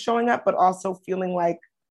that she was showing up, but also feeling like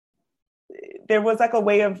there was like a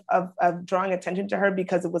way of drawing attention to her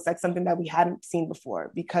because it was like something that we hadn't seen before,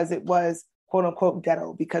 because it was quote unquote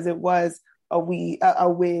ghetto, because it was a wig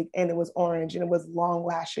and it was orange and it was long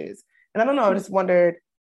lashes. And I don't know, I just wondered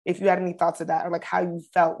if you had any thoughts of that, or like how you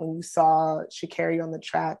felt when you saw Sha'Carri on the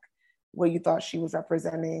track, what you thought she was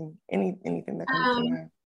representing, anything that comes to mind.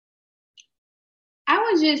 I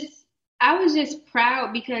was just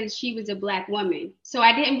proud because she was a Black woman. So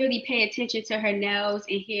I didn't really pay attention to her nails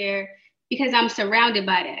and hair because I'm surrounded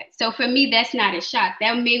by that. So for me, that's not a shock.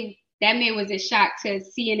 That may was a shock to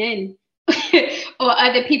CNN or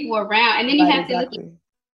other people around. And then you have to look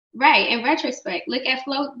at, in retrospect, look at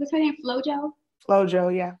what's her name? FloJo?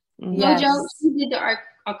 FloJo, yeah. FloJo, she did the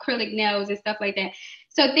acrylic nails and stuff like that.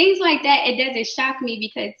 So things like that, it doesn't shock me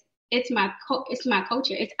because it's my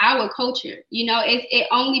culture. It's our culture. You know, it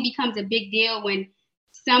only becomes a big deal when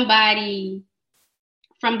somebody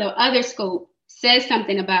from the other scope says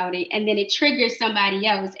something about it, and then it triggers somebody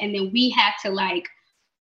else, and then we have to like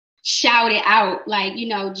shout it out, like, you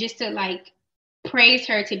know, just to like praise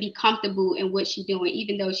her to be comfortable in what she's doing,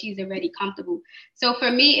 even though she's already comfortable. So for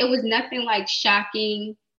me, it was nothing like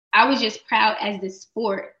shocking. I was just proud as the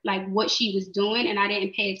sport, like what she was doing, and I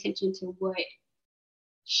didn't pay attention to what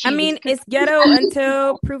she it's ghetto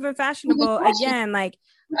until proven fashionable. Again, like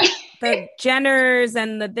the Jenners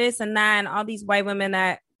and the this and that and all these white women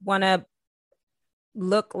that want to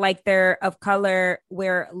look like they're of color,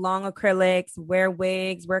 wear long acrylics, wear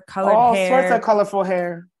wigs, wear colored all hair, sorts of colorful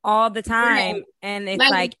hair all the time. And it's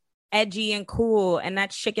like edgy and cool, and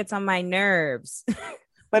that shit gets on my nerves.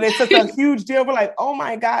 But it's such a huge deal. We're like, oh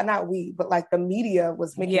my God, not we, but like the media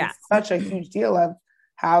was making such a huge deal of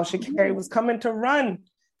how Sha'Carri was coming to run.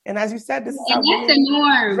 And as you said, this is how that's the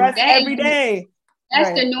norm. Dress every day. That's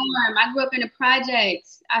the norm. I grew up in the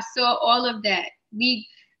projects. I saw all of that.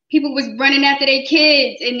 People was running after their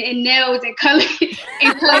kids and nails and color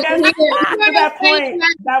and color. To that point,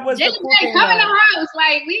 that was the cool thing. Come in the house,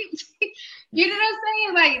 like you know what I'm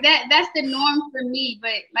saying? Like that's the norm for me.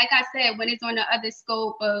 But like I said, when it's on the other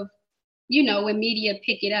scope of, you know, when media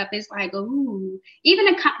pick it up, it's like, ooh. Even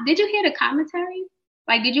did you hear the commentary?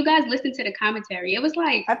 Like, did you guys listen to the commentary? It was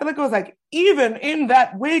like, I feel like it was like, even in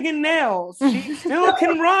that wig and nails, she still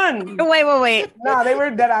can run. Wait. No, they were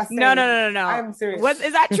dead ass. No. I'm serious.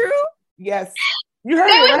 Is that true? Yes. You heard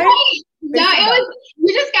it, right? No, it was,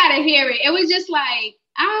 you just gotta hear it. It was just like,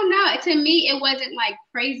 I don't know. To me, it wasn't like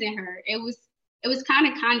praising her. It was kind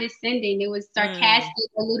of condescending. It was sarcastic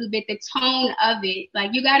a little bit, the tone of it. Like,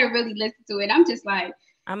 you gotta really listen to it. I'm just like,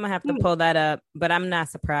 I'm gonna have to pull that up, but I'm not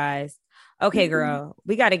surprised. Okay, girl,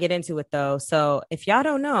 we got to get into it though. So if y'all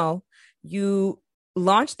don't know, you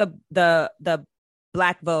launched the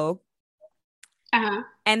Black Vogue, and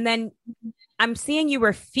then I'm seeing you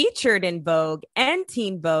were featured in Vogue and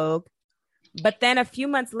Teen Vogue, but then a few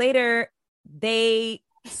months later they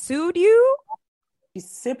sued you. She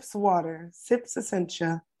sips water, sips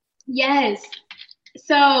Essentia. Yes.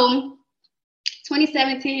 So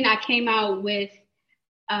 2017, I came out with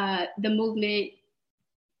the movement.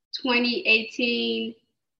 2018,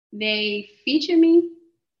 they featured me.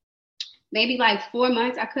 Maybe like 4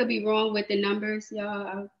 months. I could be wrong with the numbers,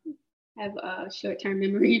 y'all. I have a short-term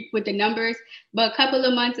memory with the numbers. But a couple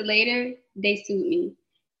of months later, they sued me.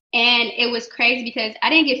 And it was crazy because I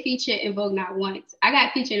didn't get featured in Vogue not once. I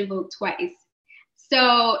got featured in Vogue twice.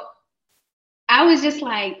 So I was just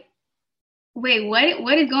like, wait,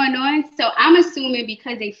 what is going on? So I'm assuming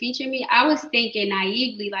because they featured me, I was thinking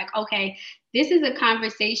naively, like, okay, this is a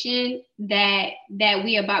conversation that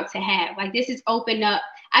we about to have. Like, this is open up.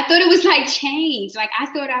 I thought it was like change. Like, I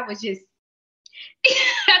thought I was just,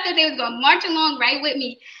 I thought they was going to march along right with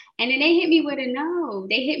me. And then they hit me with a no.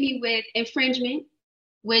 They hit me with infringement,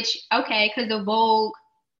 which, okay, because the Vogue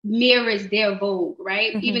mirrors their Vogue,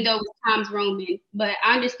 right? Mm-hmm. Even though it was Times Roman. But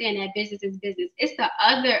I understand that business is business. It's the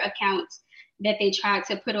other accounts that they tried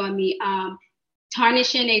to put on me,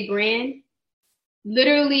 tarnishing a brand.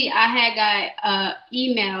 Literally, I had got an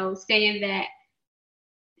email saying that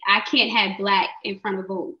I can't have Black in front of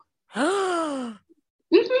Vogue. Mm-hmm.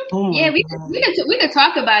 Oh yeah, we could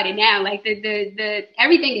talk about it now. Like the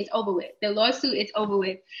everything is over with. The lawsuit is over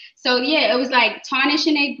with. So yeah, it was like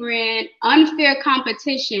tarnishing a brand, unfair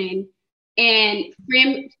competition, and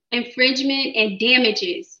infringement and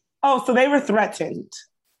damages. Oh, so they were threatened.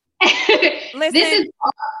 Listen,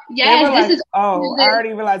 I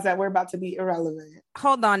already realized that we're about to be irrelevant.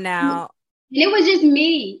 Hold on now. And it was just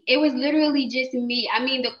me. It was literally just me. I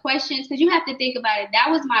mean, the questions, because you have to think about it.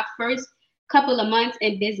 That was my first couple of months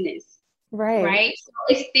in business. Right. So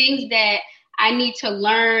it's things that I need to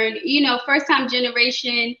learn, you know, first time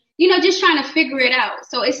generation, you know, just trying to figure it out.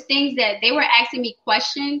 So it's things that they were asking me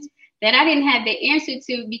questions that I didn't have the answer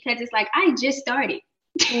to because it's like, I just started.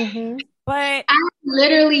 Mm-hmm. But I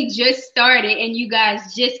literally just started and you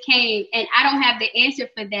guys just came and I don't have the answer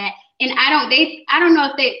for that. And I don't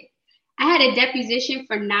know if I had a deposition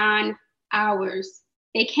for 9 hours.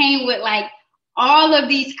 They came with like all of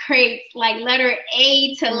these crates, like letter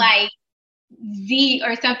A to like Z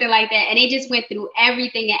or something like that. And they just went through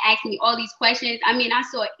everything and asked me all these questions. I mean, I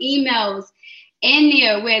saw emails in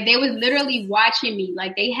there where they was literally watching me.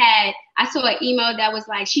 Like I saw an email that was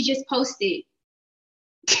like, she just posted.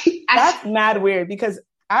 That's mad weird because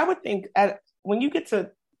I would think when you get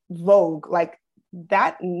to Vogue, like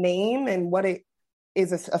that name and what it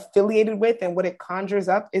affiliated with and what it conjures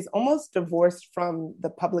up is almost divorced from the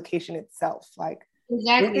publication itself. Like,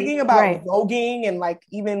 exactly. We're thinking about voguing, and like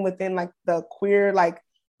even within like the queer like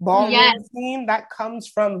ballroom scene, that comes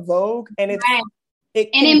from Vogue, and it's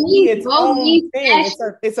it can be its own thing.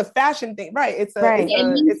 It's a fashion thing, right? It's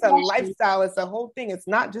a lifestyle. It's a whole thing. It's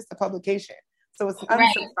not just a publication. So it's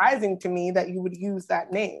unsurprising to me that you would use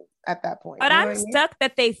that name at that point. But I'm stuck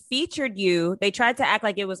that they featured you. They tried to act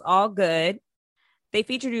like it was all good. They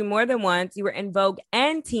featured you more than once. You were in Vogue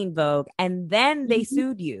and Teen Vogue, and then they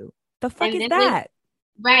sued you. The fuck is that?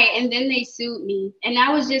 And then they sued me. And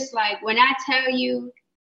I was just like, when I tell you,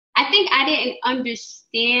 I think I didn't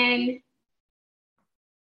understand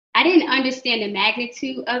the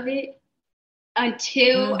magnitude of it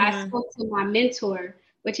until I spoke to my mentor,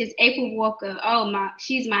 which is April Walker.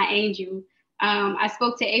 She's my angel. I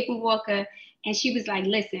spoke to April Walker, and she was like,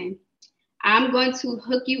 listen, I'm going to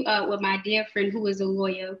hook you up with my dear friend who is a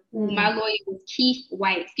lawyer. My lawyer was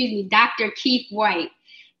Dr. Keith White.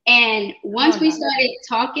 And once we started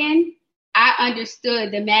talking, I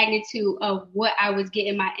understood the magnitude of what I was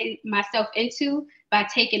getting myself into by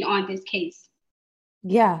taking on this case.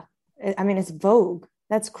 Yeah. I mean, it's Vogue.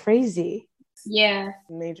 That's crazy. Yeah.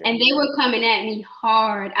 Major. And they were coming at me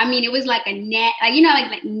hard. I mean, it was like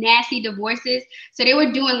like nasty divorces. So they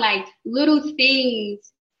were doing like little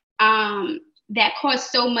things that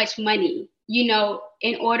cost so much money,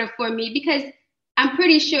 in order for me, because I'm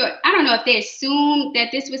pretty sure, I don't know if they assumed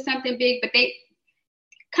that this was something big, but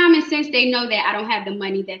common sense, they know that I don't have the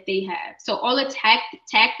money that they have. So all the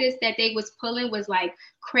tactics that they was pulling was like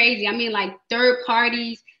crazy. I mean, like third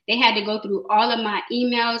parties, they had to go through all of my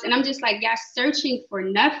emails. And I'm just like, y'all searching for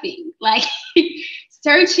nothing. Like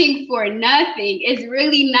searching for nothing is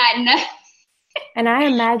really not nothing. And I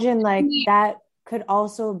imagine like that could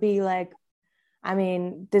also be like, I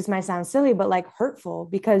mean, this might sound silly, but like hurtful,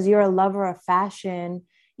 because you're a lover of fashion.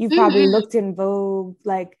 You probably looked in Vogue.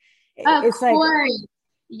 Like, it's like, like,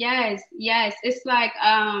 yes. It's like,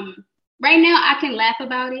 right now I can laugh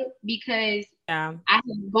about it because I have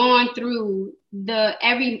gone through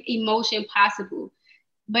every emotion possible.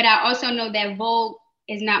 But I also know that Vogue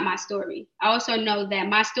is not my story. I also know that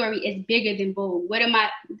my story is bigger than Vogue.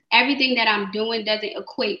 Everything that I'm doing doesn't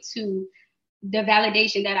equate to the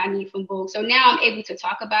validation that I need from Vogue. So now I'm able to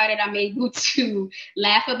talk about it. I'm able to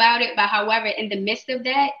laugh about it. But however, in the midst of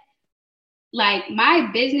that, like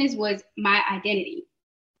my business was my identity,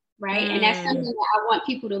 right? And that's something that I want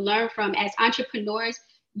people to learn from. As entrepreneurs,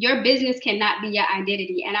 your business cannot be your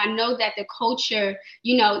identity. And I know that the culture,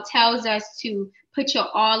 tells us to put your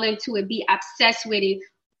all into it, be obsessed with it,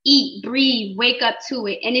 eat, breathe, wake up to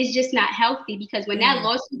it. And it's just not healthy, because when that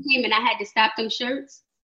lawsuit came and I had to stop them shirts,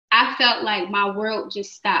 I felt like my world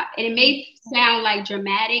just stopped. And it may sound like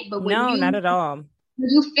dramatic, but not at all.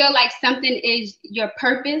 You feel like something is your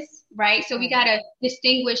purpose, right? So we got to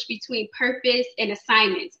distinguish between purpose and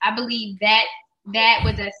assignments. I believe that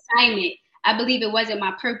was an assignment. I believe it wasn't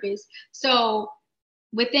my purpose. So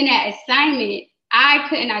within that assignment, I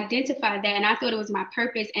couldn't identify that, and I thought it was my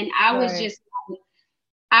purpose. And I was just,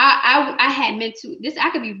 I had mental, I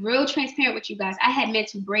could be real transparent with you guys. I had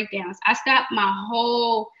mental breakdowns. I stopped my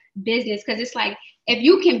whole business, because it's like, if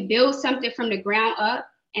you can build something from the ground up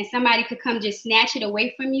and somebody could come just snatch it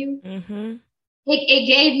away from you, it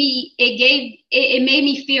made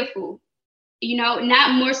me fearful,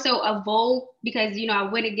 not more so of Vogue, because, I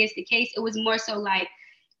went against the case. It was more so like,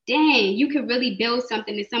 dang, you could really build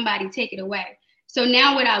something and somebody take it away. So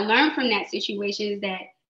now what I learned from that situation is that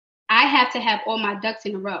I have to have all my ducks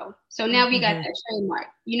in a row. So now we got that trademark.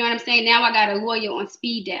 You know what I'm saying? Now I got a lawyer on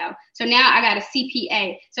speed dial. So now I got a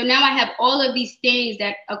CPA. So now I have all of these things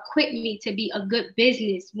that equip me to be a good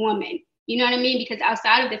business woman. You know what I mean? Because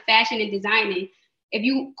outside of the fashion and designing, if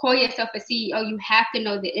you call yourself a CEO, you have to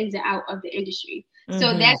know the ins and outs of the industry. So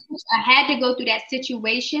I had to go through that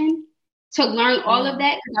situation to learn all of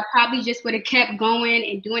that, because I probably just would have kept going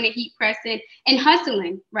and doing the heat pressing and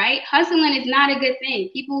hustling, right? Hustling is not a good thing.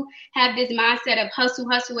 People have this mindset of hustle.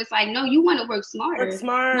 It's like, no, you want to work smarter. Work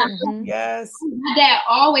smart, yes. My dad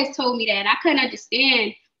always told me that, and I couldn't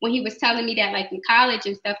understand when he was telling me that, like in college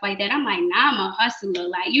and stuff like that. I'm like, nah, I'm a hustler.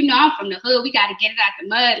 Like, I'm from the hood. We got to get it out the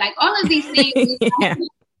mud. Like all of these things.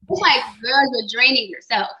 It's like, girl, you're draining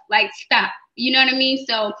yourself. Like, stop. You know what I mean?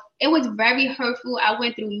 So it was very hurtful. I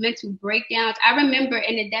went through mental breakdowns. I remember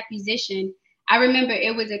in the deposition,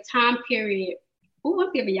 it was a time period. Oh,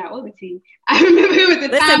 I'm giving y'all overtime. I remember it was a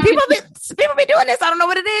time period. People be doing this. I don't know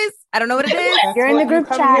what it is. You're in the group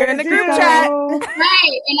chat. You're in the group chat.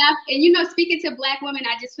 Right. And speaking to Black women,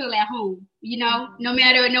 I just feel at home, no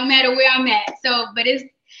matter where I'm at. So, but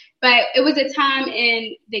But it was a time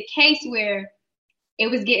in the case where it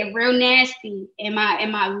was getting real nasty, and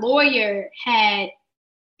my lawyer had,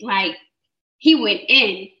 like, he went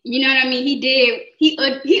in. You know what I mean?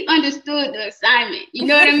 He understood the assignment. You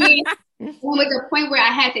know what I mean? There was a point where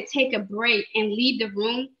I had to take a break and leave the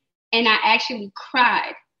room, and I actually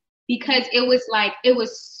cried because it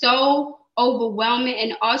was so overwhelming.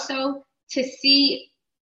 And also to see,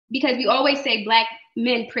 because we always say Black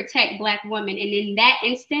men protect Black women, and in that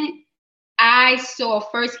instant, I saw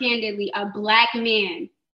first-handedly a Black man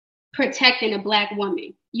protecting a Black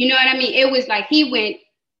woman. You know what I mean? It was like he went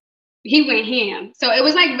ham. So it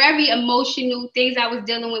was like very emotional things I was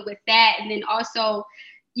dealing with that. And then also,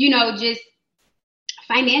 just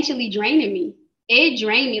financially draining me. It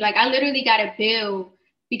drained me. Like, I literally got a bill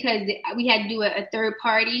because we had to do a third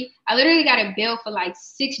party. I literally got a bill for like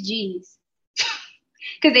 6 G's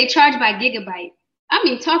because they charge by gigabyte. I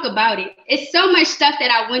mean, talk about it. It's so much stuff that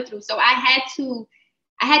I went through. So I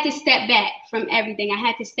had to step back from everything. I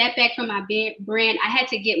had to step back from my brand. I had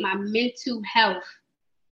to get my mental health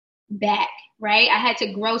back, right? I had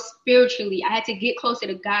to grow spiritually. I had to get closer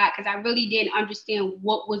to God because I really didn't understand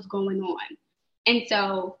what was going on. And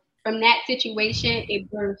so from that situation, it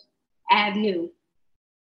birthed Avenue.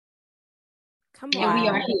 Come on. And we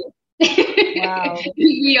are here. Wow.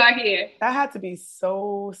 We are here. That had to be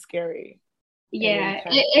so scary. Yeah,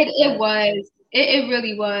 it was. It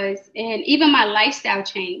really was. And even my lifestyle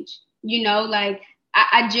changed. Like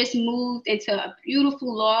I just moved into a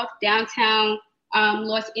beautiful loft downtown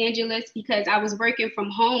Los Angeles because I was working from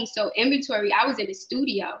home. So inventory, I was in the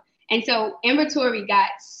studio. And so inventory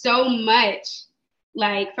got so much,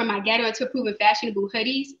 like, from my Ghetto Until Proven Fashionable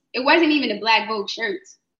hoodies. It wasn't even the Black Vogue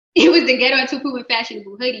shirts. It was the Ghetto Until Proven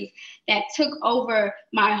Fashionable hoodies that took over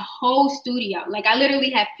my whole studio. Like, I literally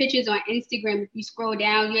have pictures on Instagram. If you scroll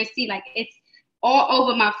down, you'll see, like, it's all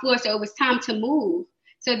over my floor. So it was time to move.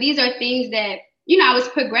 So these are things that, I was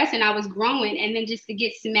progressing, I was growing, and then just to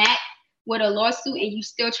get smacked with a lawsuit and you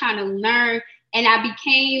still trying to learn. And I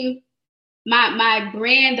became, my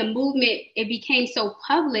brand, the movement, it became so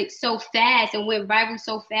public so fast and went viral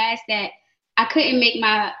so fast that I couldn't make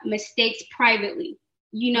my mistakes privately.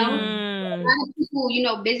 A lot of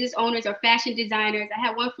people, business owners or fashion designers. I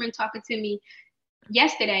had one friend talking to me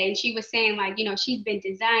yesterday, and she was saying, like, she's been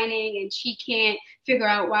designing and she can't figure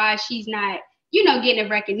out why she's not, getting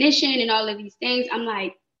recognition and all of these things. I'm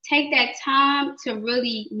like, take that time to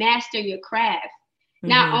really master your craft,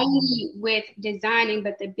 not only with designing,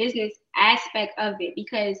 but the business aspect of it.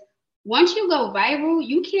 Because once you go viral,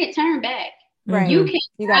 you can't turn back. Right. You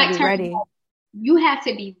gotta be ready. Back. You have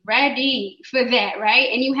to be ready for that, right?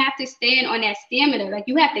 And you have to stand on that stamina. Like,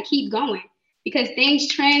 you have to keep going because things,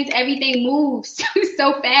 trends, everything moves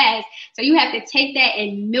so fast. So you have to take that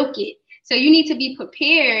and milk it. So you need to be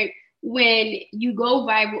prepared when you go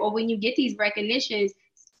viral or when you get these recognitions.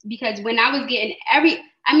 Because when I was getting every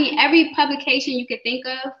publication you could think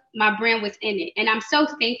of, my brand was in it. And I'm so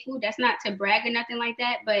thankful. That's not to brag or nothing like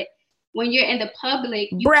that. But when you're in the public,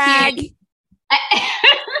 you brag. Can't...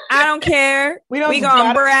 I don't care. We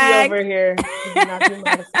gonna brag over here. But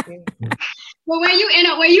when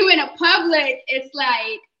you in a public, it's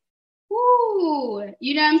like, ooh,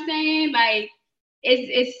 you know what I'm saying? Like,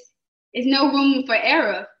 it's no room for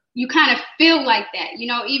error. You kind of feel like that,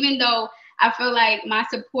 even though I feel like my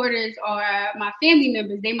supporters are my family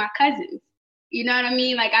members, they my cousins. You know what I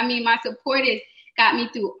mean? Like, my supporters got me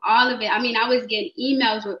through all of it. I was getting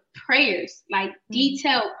emails with prayers, like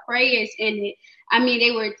detailed prayers in it.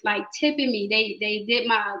 They were like tipping me. They did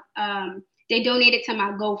my, they donated to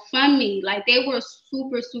my GoFundMe. Like, they were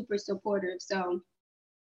super, super supportive. So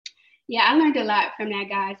yeah, I learned a lot from that,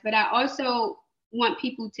 guys. But I also want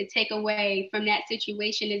people to take away from that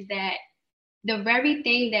situation is that the very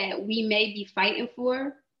thing that we may be fighting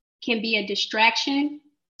for can be a distraction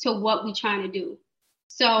to what we're trying to do.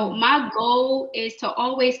 So my goal is to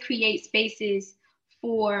always create spaces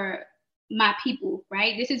for my people,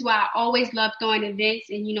 right? This is why I always love throwing events.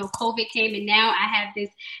 And, COVID came, and now I have this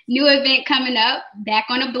new event coming up, Back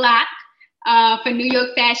on the Block, for New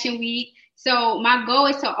York Fashion Week. So my goal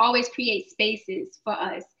is to always create spaces for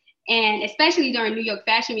us. And especially during New York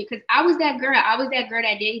Fashion Week, because I was that girl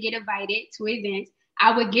that didn't get invited to events.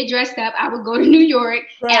 I would get dressed up. I would go to New York,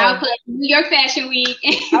 and I would put New York Fashion Week.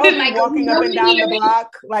 I would be walking up and down the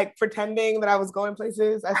block, like, pretending that I was going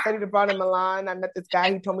places. I studied abroad in Milan. I met this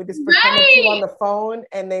guy. He told me just pretend that you on the phone,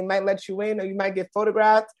 and they might let you in, or you might get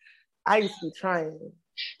photographed. I used to be trying.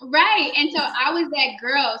 Right. And so I was that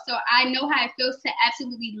girl. So I know how it feels to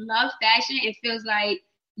absolutely love fashion. It feels like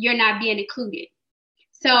you're not being included.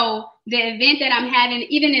 So the event that I'm having,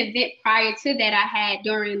 even an event prior to that I had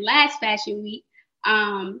during last Fashion Week,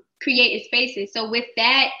 Creative Spaces. So with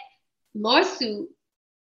that lawsuit,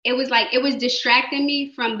 it was distracting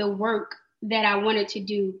me from the work that I wanted to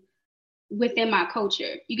do within my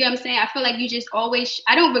culture. You get what I'm saying? I feel like you just always,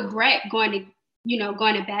 I don't regret going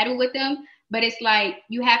to battle with them, but it's like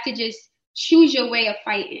you have to just choose your way of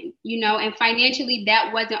fighting, and financially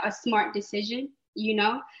that wasn't a smart decision,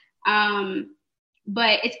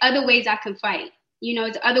 but it's other ways I can fight,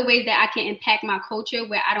 it's other ways that I can impact my culture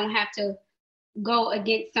where I don't have to go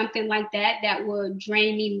against something like that will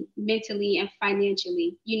drain me mentally and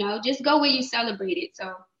financially, just go where you celebrate it.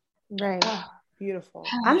 So right. Beautiful.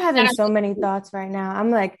 I'm having so many thoughts right now. I'm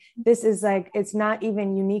like, this is like, it's not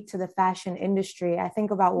even unique to the fashion industry. I think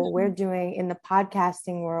about what we're doing in the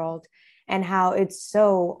podcasting world and how it's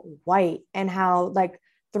so white, and how like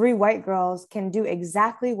 3 white girls can do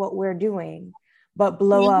exactly what we're doing, but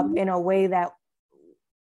blow up in a way that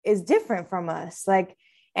is different from us. Like,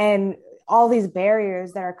 and all these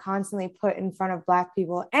barriers that are constantly put in front of Black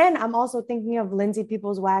people. And I'm also thinking of Lindsay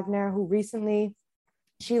Peoples-Wagner, who recently,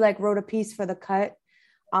 she like wrote a piece for The Cut,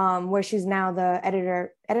 where she's now the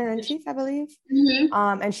editor-in-chief, I believe.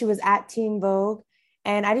 And she was at Teen Vogue.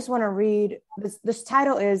 And I just want to read, this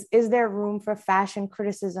title is there room for fashion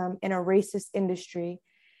criticism in a racist industry?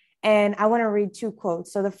 And I want to read 2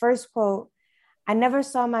 quotes. So the first quote, I never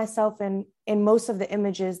saw myself in most of the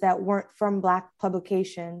images that weren't from Black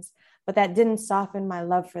publications, but that didn't soften my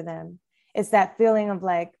love for them. It's that feeling of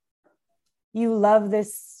like, you love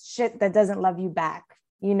this shit that doesn't love you back.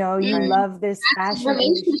 You love this fashion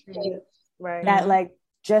industry that like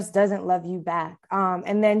just doesn't love you back.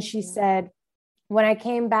 And then she said, when I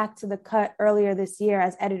came back to The Cut earlier this year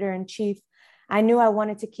as editor-in-chief, I knew I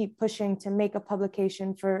wanted to keep pushing to make a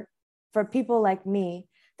publication for people like me,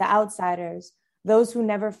 the outsiders, those who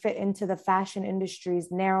never fit into the fashion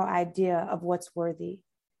industry's narrow idea of what's worthy.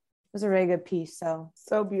 It was a really good piece. So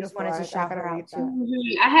beautiful. Just wanted to shout her out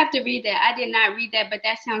too. I have to read that. I did not read that, but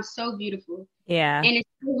that sounds so beautiful. Yeah. And it's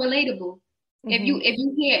so relatable. If you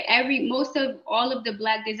hear most of all of the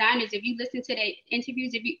Black designers, if you listen to their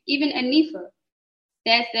interviews, even Anifa,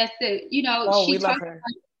 that's the, she we love talks her.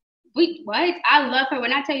 What? I love her.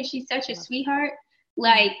 When I tell you she's such a sweetheart,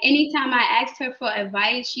 like anytime I asked her for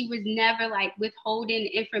advice, she was never like withholding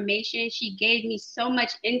information. She gave me so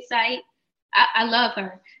much insight. I love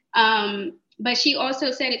her. But she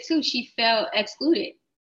also said it too. She felt excluded.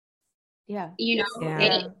 Yeah.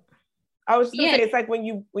 I was just gonna say, it's like when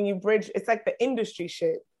you bridge, it's like the industry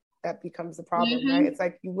shit that becomes the problem, right? It's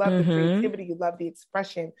like you love the creativity, you love the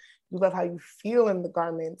expression, you love how you feel in the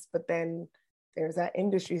garments, but then there's that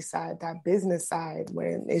industry side, that business side,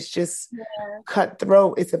 where it's just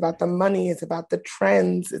cutthroat. It's about the money, it's about the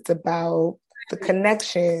trends, it's about the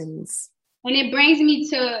connections. And it brings me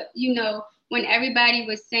to, when everybody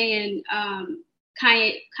was saying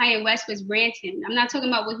Kanye West was ranting. I'm not talking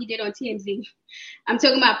about what he did on TMZ. I'm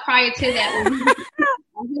talking about prior to that. I'm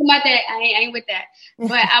talking about that. I ain't with that.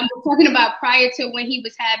 But I'm talking about prior to when he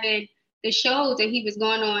was having the shows and he was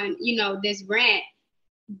going on, this rant.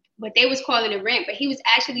 But they was calling it rant, but he was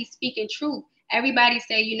actually speaking truth. Everybody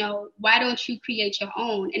say, why don't you create your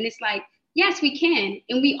own? And it's like, yes, we can.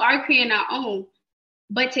 And we are creating our own.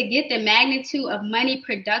 But to get the magnitude of money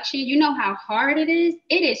production, you know how hard it is?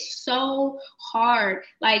 It is so hard.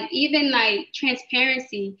 Like even like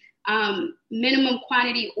transparency, minimum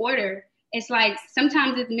quantity order, it's like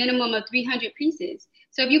sometimes it's minimum of 300 pieces.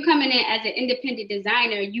 So if you're coming in as an independent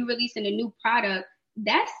designer, you releasing a new product,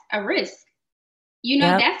 that's a risk.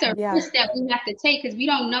 That's a risk that we have to take because we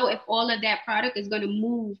don't know if all of that product is going to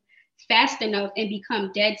move fast enough and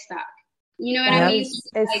become dead stock. You know what I mean?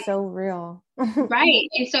 It's so real. Right.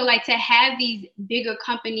 And so like to have these bigger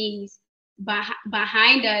companies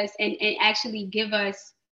behind us and actually give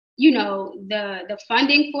us, the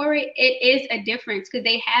funding for it, it is a difference because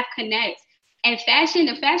they have connects. And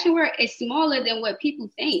the fashion world is smaller than what people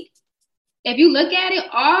think. If you look at it,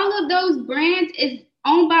 all of those brands is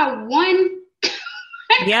owned by one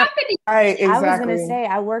company. Right, exactly. I was going to say,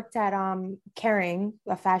 I worked at Kering,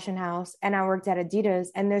 a fashion house, and I worked at Adidas,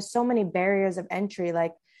 and there's so many barriers of entry.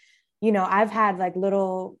 Like, I've had like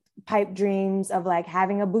little pipe dreams of like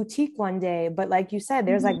having a boutique one day, but like you said,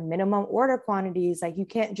 there's like minimum order quantities. Like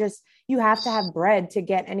you have to have bread to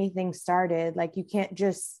get anything started. Like you can't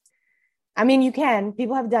just, you can,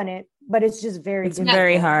 people have done it, but it's just very difficult.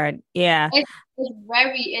 Very hard. Yeah.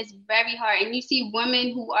 It's very hard. And you see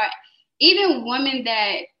women who are, even women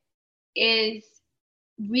that is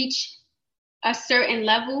reach a certain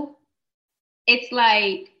level, it's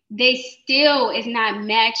like they still is not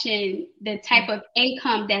matching the type of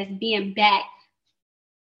income that's being backed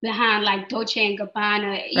behind like Dolce and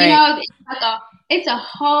Gabbana. You know, it's a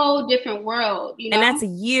whole different world, you know? And that's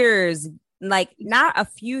years, like not a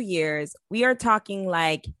few years. We are talking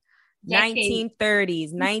like decades.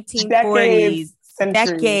 1930s, 1940s,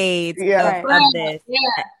 decades of this.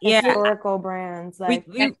 Historical brands. Like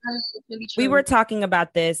we were talking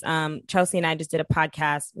about this. Chelsea and I just did a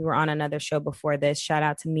podcast. We were on another show before this. Shout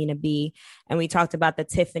out to Mina B. And we talked about the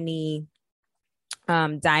Tiffany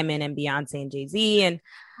Diamond and Beyonce and Jay-Z. And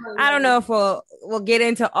I don't know if we'll get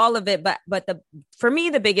into all of it, but for me,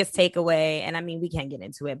 the biggest takeaway, and I mean, we can't get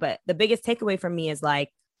into it, but the biggest takeaway for me is like,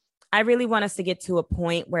 I really want us to get to a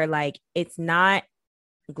point where like, it's not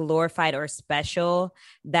glorified or special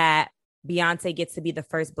that Beyonce gets to be the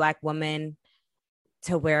first Black woman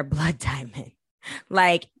to wear a blood diamond.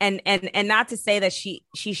 Like, and not to say that she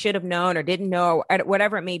should have known or didn't know or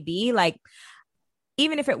whatever it may be. Like,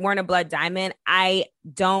 even if it weren't a blood diamond, I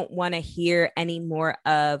don't want to hear any more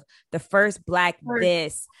of the first Black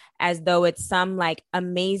this as though it's some like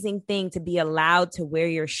amazing thing to be allowed to wear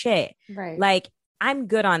your shit. Right. Like, I'm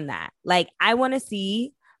good on that. Like, I want to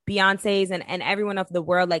see Beyonce's and everyone of the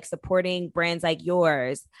world like supporting brands like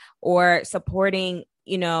yours or supporting,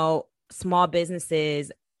 you know, small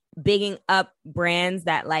businesses, bigging up brands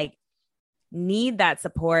that like need that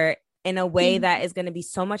support in a way that is going to be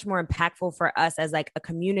so much more impactful for us as like a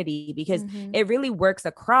community, because it really works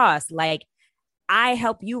across. Like, I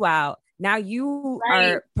help you out. Now you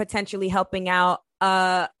are potentially helping out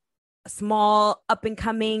a small up and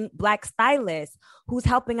coming Black stylist who's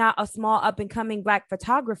helping out a small up and coming Black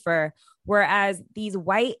photographer. Whereas these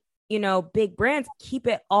white, you know, big brands keep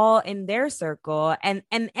it all in their circle. And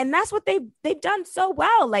that's what they've done so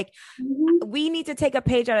well. Like, we need to take a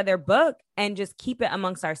page out of their book and just keep it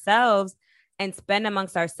amongst ourselves and spend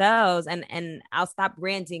amongst ourselves. And I'll stop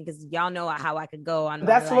ranting because y'all know how I could go on.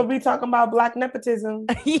 That's what we talking about, Black nepotism.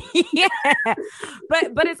 Yeah.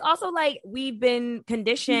 But it's also like we've been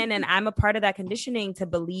conditioned, and I'm a part of that conditioning to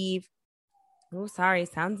believe, oh, sorry,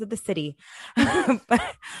 sounds of the city.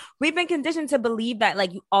 But we've been conditioned to believe that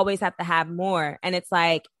like you always have to have more. And it's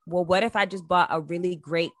like, well, what if I just bought a really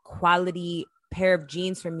great quality pair of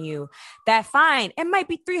jeans from you? That fine, it might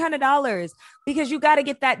be $300 because you got to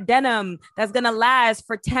get that denim that's going to last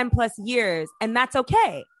for 10 plus years. And that's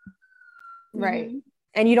okay. Right.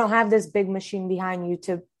 And you don't have this big machine behind you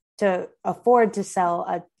to afford to sell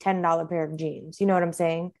a $10 pair of jeans. You know what I'm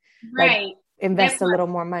saying? Right. Like, invest a little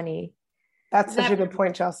more money. That's such a good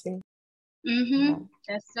point, Chelsea. Yeah.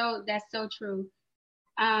 That's so true.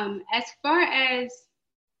 As far as,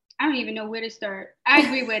 I don't even know where to start. I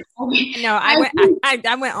agree with. No, I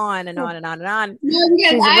went on and on and on and on. No,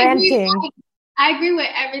 She's ranting. I agree with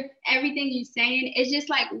everything you're saying. It's just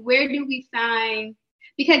like, where do we find?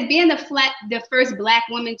 Because being the first Black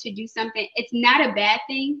woman to do something, it's not a bad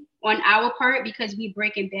thing on our part because we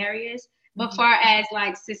breaking barriers. But far as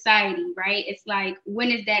like society, right? It's like,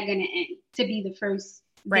 when is that going to end? To be the first,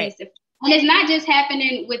 right? And it's not just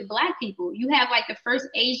happening with Black people. You have like the first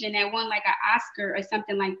Asian that won like an Oscar or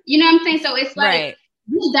something, like, you know what I'm saying? So it's like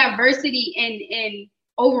this diversity in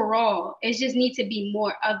overall. It just needs to be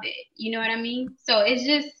more of it. You know what I mean? So it's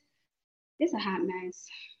a hot mess.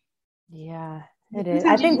 Yeah, it is.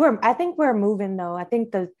 I think we're moving though. I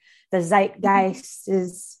think the zeitgeist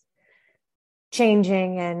is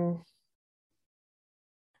changing, and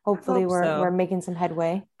hopefully we're making some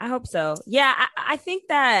headway. I hope so. Yeah, I think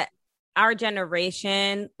that our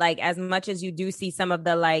generation, like, as much as you do see some of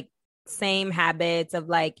the like same habits of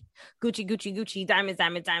like Gucci, diamonds, blah,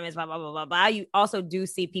 blah, blah, blah, blah, you also do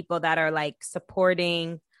see people that are like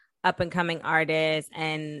supporting up and coming artists.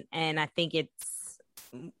 And I think it's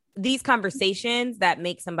these conversations that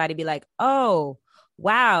make somebody be like, oh,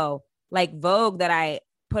 wow, like Vogue that I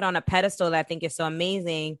put on a pedestal that I think is so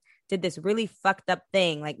amazing did this really fucked up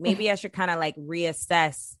thing. Like, maybe I should kind of like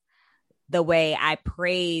reassess the way I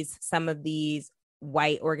praise some of these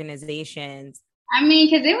white organizations. I mean,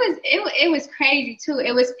 because it was crazy too.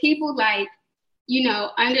 It was people like, you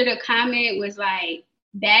know, under the comment was like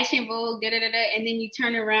bashing Vogue, and then you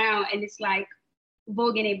turn around and it's like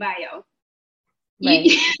Vogue in a bio. Right.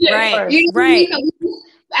 Right.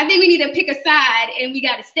 I think we need to pick a side and we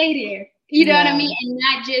got to stay there. You know what I mean? And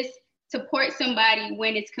not just support somebody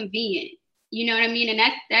when it's convenient. You know what I mean? And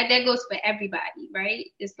that goes for everybody, right?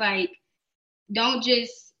 It's like, don't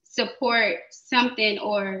just support something,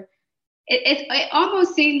 or it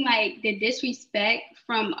almost seemed like the disrespect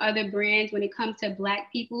from other brands when it comes to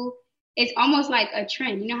Black people. It's almost like a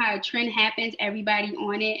trend. You know how a trend happens, everybody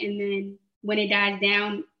on it, and then when it dies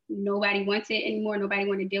down, nobody wants it anymore. Nobody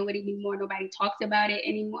want to deal with it anymore. Nobody talks about it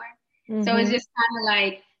anymore. Mm-hmm. So it's just kind of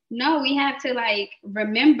like, no, we have to like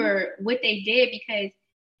remember what they did, because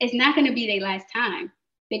it's not going to be their last time.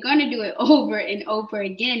 They're going to do it over and over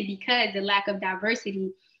again, because the lack of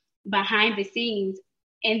diversity behind the scenes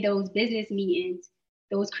in those business meetings,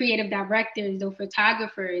 those creative directors, those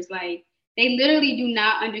photographers, like they literally do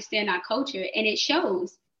not understand our culture, and it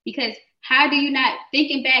shows. Because how do you not,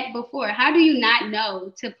 thinking back before, how do you not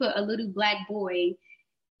know to put a little black boy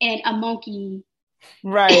and a monkey?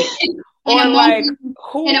 Right. And or a like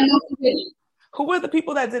monkey, who were the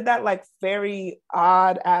people that did that like very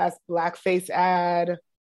odd ass blackface ad?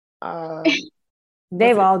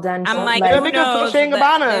 They've all done. I'm like, I who think of knows? Dolce &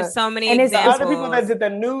 Gabbana. There's so many And it's the examples. other people that did the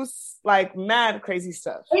noose, like mad crazy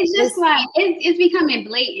stuff. It's just like it's becoming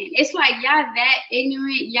blatant. It's like y'all that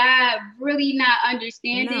ignorant, y'all really not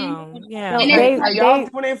understanding. No, yeah. No, y'all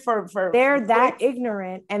doing it for they're that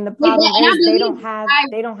ignorant, and the problem is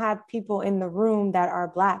they don't have people in the room that are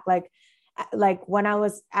black. Like when I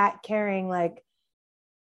was at Caring, like,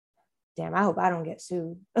 damn, I hope I don't get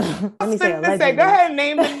sued. Let me say allegedly. Go ahead and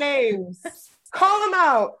name the names. Call them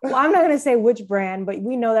out. Well, I'm not going to say which brand, but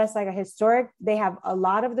we know that's like a historic. They have a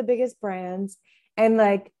lot of the biggest brands. And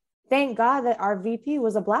like, thank God that our VP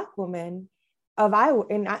was a black woman in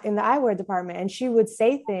the eyewear department. And she would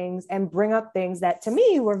say things and bring up things that to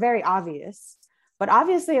me were very obvious, but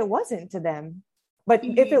obviously it wasn't to them. But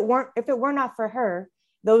if it were not for her,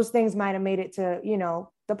 those things might have made it to,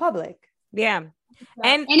 the public. Yeah.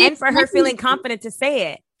 And for her feeling confident to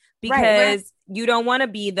say it, because you don't want to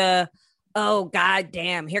be the, oh, God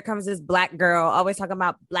damn, here comes this black girl always talking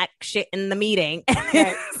about black shit in the meeting.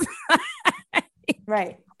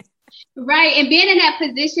 Right. Right. And being in that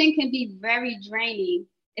position can be very draining.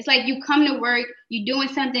 It's like you come to work, you're doing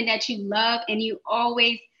something that you love, and you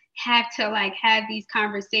always have to like have these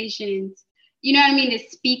conversations, you know what I mean, to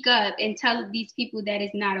speak up and tell these people that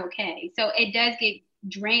it's not okay. So it does get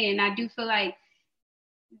draining. I do feel like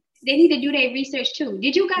they need to do their research too.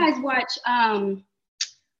 Did you guys watch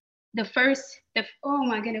oh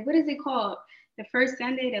my goodness, what is it called? The first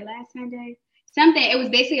Sunday, the last Sunday? Something. It was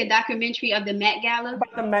basically a documentary of the Met Gala.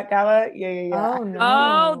 About the Met Gala? Yeah. Oh, no.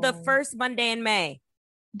 Oh, the first Monday in May.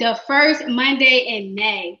 The first Monday in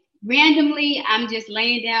May. Randomly, I'm just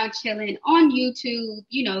laying down, chilling on YouTube,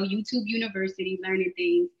 YouTube University, learning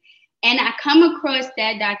things. And I come across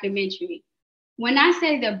that documentary. When I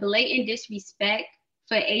say the blatant disrespect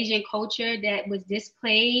for Asian culture that was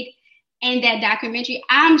displayed in that documentary,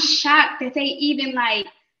 I'm shocked that they even like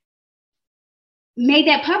made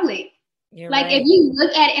that public. You're like right. If you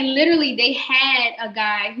look at it, and literally they had a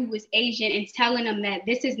guy who was Asian and telling them that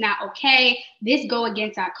this is not okay, this go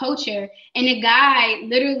against our culture. And the guy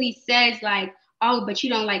literally says like, oh, but you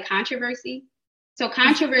don't like controversy? So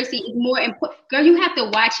controversy is more important. Girl, you have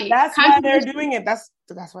to watch it. That's why they're doing it. That's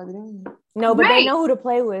why they're doing it. No, but they know who to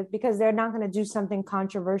play with, because they're not going to do something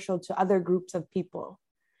controversial to other groups of people.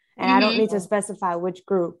 And I don't need to specify which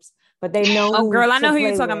groups, but they know. Oh, girl, I know who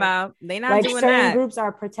you're talking about. They're not like doing certain that. Groups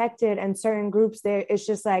are protected, and certain groups, it's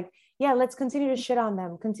just like, yeah, let's continue to shit on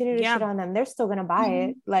them. Shit on them. They're still gonna buy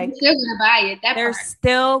it. Like they're still gonna buy it. They're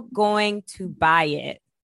still going to buy it,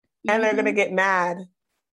 and they're gonna get mad.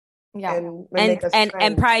 Yeah,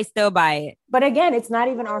 and probably still buy it. But again, it's not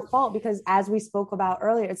even our fault, because as we spoke about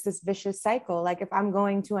earlier, it's this vicious cycle. Like if I'm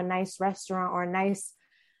going to a nice restaurant or a nice,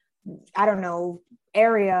 I don't know,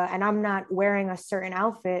 area, and I'm not wearing a certain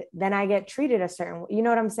outfit, then I get treated a certain way. You know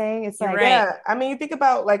what I'm saying? It's like, yeah. I mean, you think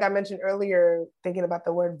about, like I mentioned earlier, thinking about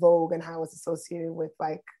the word Vogue and how it's associated with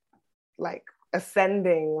like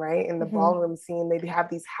ascending, right? In the ballroom scene, they have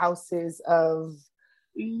these houses of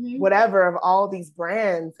whatever, of all these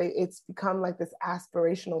brands. It's become like this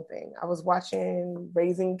aspirational thing. I was watching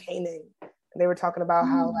Raising Kanan, and they were talking about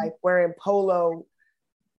how like wearing polo,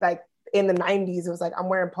 like in the 90s, it was like, I'm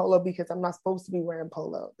wearing polo because I'm not supposed to be wearing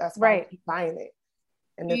polo. That's why I keep buying it.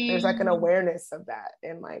 And there's like an awareness of that.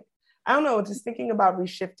 And like, I don't know, just thinking about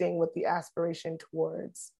reshifting what the aspiration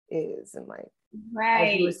towards is. And like,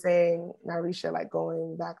 as you were saying, Narisha, like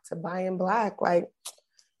going back to buying black, like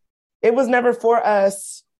it was never for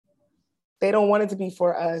us. They don't want it to be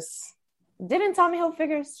for us. Didn't Tommy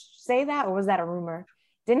Hilfiger say that, or was that a rumor?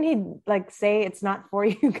 Didn't he like say it's not for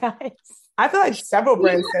you guys? I feel like several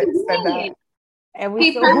brands said that. And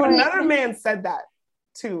another man said that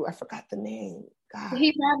too. I forgot the name. God.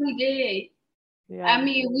 He probably did. Yeah. I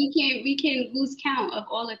mean, we can lose count of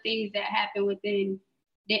all the things that happen within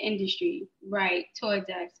the industry, right, towards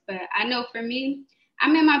us. But I know for me,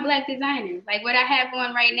 I'm in my black designer. Like what I have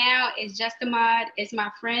on right now is Just a Mod. It's my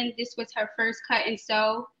friend. This was her first cut and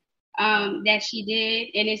sew. that she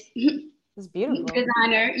did, and it's It's beautiful.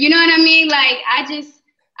 designer. You know what I mean? Like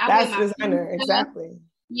That's designer, exactly.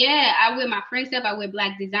 Yeah, I wear my friend stuff. I wear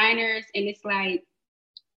Black designers, and it's like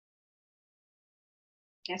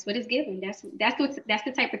that's what it's given. That's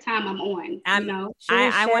the type of time I'm on. You know,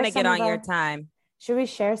 I want to get on your time. Should we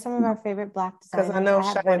share some of our favorite Black designers? Because I know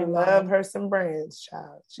Shy love her some brands,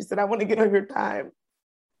 child. She said, "I want to get on your time."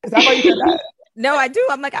 Is that why you said that? No, I do.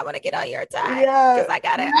 I'm like, I want to get on your time. Yeah, because I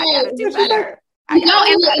gotta do better.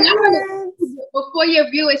 Before your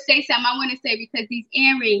viewers say something, I want to say, because these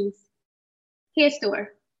earrings, hair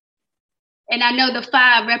store, and I know the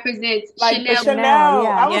 5 represents like Chanel.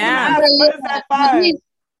 Chanel. Yeah. What is that 5?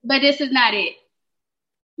 But this is not it.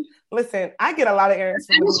 Listen, I get a lot of earrings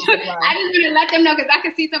from I just want to let them know, because I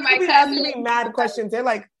can see somebody asking me mad questions. They're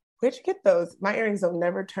like, "Where'd you get those?" My earrings don't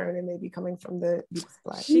never turn, and they be coming from the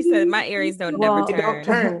supply. She said my earrings don't never turn. They don't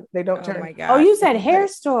turn. They don't turn. Oh my God. Oh, you said hair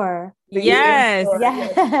store. Yes.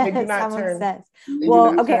 Yes. They do not turn.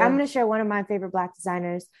 Well, okay, I'm going to share one of my favorite Black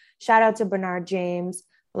designers. Shout out to Bernard James,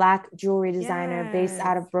 Black jewelry designer based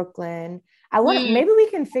out of Brooklyn. Maybe we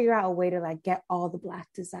can figure out a way to like get all the Black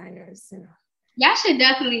designers. You know. Y'all should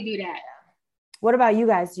definitely do that. What about you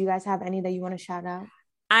guys? Do you guys have any that you want to shout out?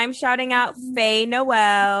 I'm shouting out Faye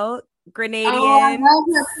Noel, Grenadian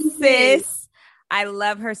sis. I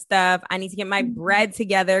love her stuff. I need to get my bread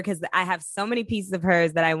together because I have so many pieces of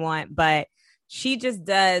hers that I want, but she just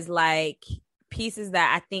does like pieces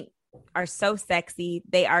that I think are so sexy.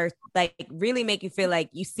 They are like really make you feel like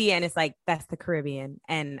you see it and it's like, that's the Caribbean.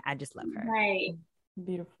 And I just love her. Right.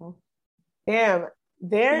 Beautiful. Damn.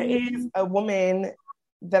 There is a woman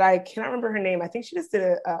that I cannot remember her name. I think she just did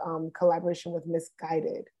a collaboration with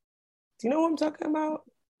Missguided. Do you know what I'm talking about,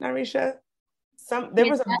 Narisha? There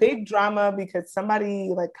was a big drama because somebody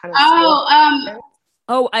like kind of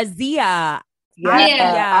Azia.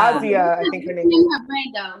 Yeah. Azia, I think her name is. Her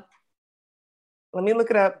brand, though. Let me look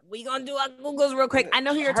it up. We gonna do our Googles real quick. I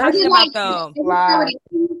know who you're talking about though. Wow.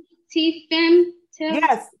 T-Fem?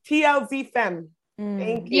 Yes, TLZ Femme.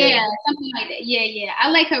 Thank you. Yeah, something like that. Yeah. I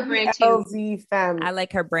like her brand too. TLZ Femme. I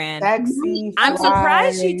like her brand. Sexy. I'm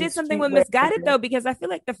surprised she did something with Missguided though, because I feel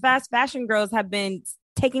like the fast fashion girls have been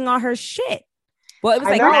taking all her shit. Well, it was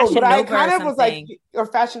like Fashion Nova I kind of was like, or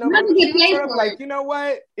Fashion Nova. Sort of like, you know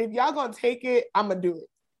what? If y'all gonna take it, I'm gonna do it.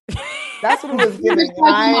 That's what it was giving. An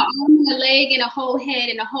arm and a leg and a whole head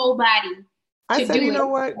and a whole body. I said, you know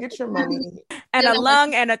what? Get your money. And a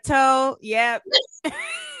lung and a toe. Yep.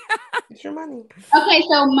 Get your money. Okay,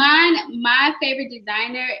 so my favorite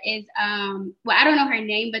designer is well, I don't know her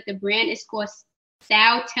name, but the brand is called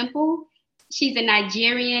Style Temple. She's a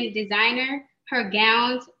Nigerian designer. Her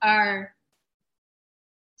gowns are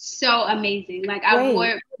so amazing. Like I wore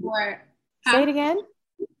it for Say it again.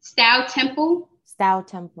 Style Temple. Style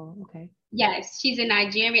Temple. Okay. Yes, she's a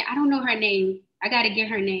Nigerian. I don't know her name. I gotta get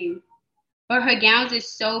her name. But her gowns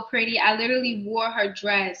is so pretty. I literally wore her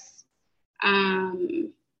dress.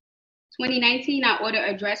 2019, I ordered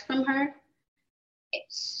a dress from her.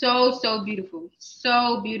 It's so beautiful.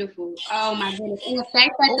 So beautiful. Oh my goodness. And the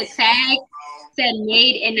fact that the tag said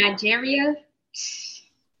made in Nigeria.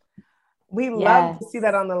 We love to see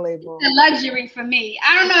that on the label. It's a luxury for me.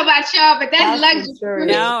 I don't know about y'all, but that's luxury for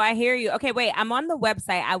me. No, I hear you. Okay, wait. I'm on the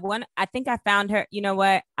website. I think I found her. You know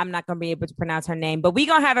what? I'm not going to be able to pronounce her name, but we're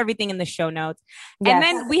going to have everything in the show notes. Yes. And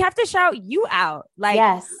then we have to shout you out. Like,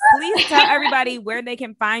 please tell everybody where they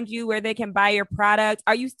can find you, where they can buy your products.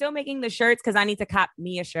 Are you still making the shirts? Because I need to cop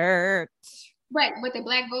me a shirt. What, with the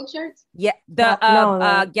Black Vogue shirts? Yeah, the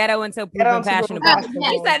Ghetto and So Proven Fashionable.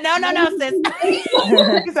 He said, no, sis.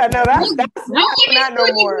 He said, no, that's not no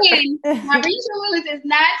more. Narisha Willis is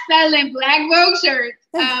not selling Black Vogue shirts.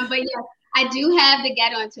 But yeah, I do have the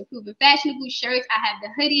Ghetto and So Proven Fashionable shirts. I have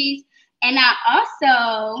the hoodies. And I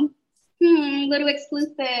also, little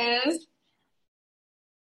exclusive,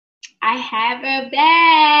 I have a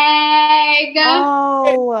bag.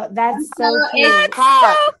 Oh, that's so cute. That's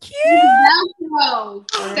so cute.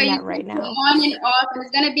 So you right now. On and off. And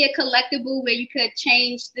it's going to be a collectible where you could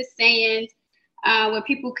change the sayings, where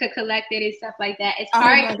people could collect it and stuff like that. It's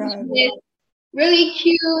hard. It's really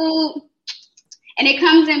cute. And it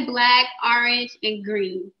comes in black, orange, and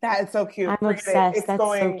green. That is so cute. I'm obsessed. That's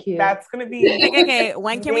so cute. That's going to be... Okay,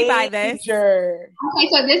 when can we buy this? Okay,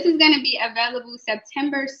 so this is going to be available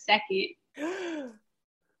September 2nd.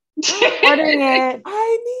 Ordering it.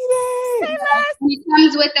 I need it. It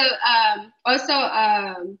comes with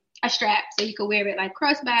a strap, so you can wear it like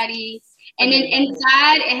crossbody. And then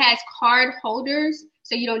inside, it has card holders.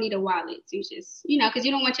 So you don't need a wallet. So you just, because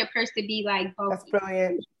you don't want your purse to be like bulky. That's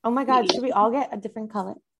brilliant. Oh my God, should we all get a different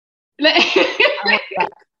color?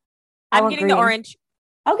 I'm getting the orange.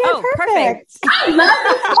 Okay, perfect. I love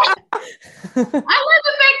the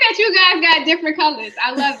fact that you guys got different colors.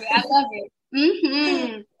 I love it.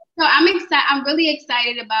 Mm-hmm. So I'm excited. I'm really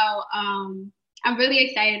excited about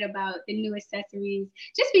the new accessories,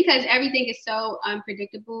 just because everything is so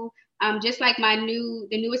unpredictable. Just like the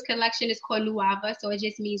newest collection is called Nuava, so it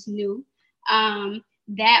just means new.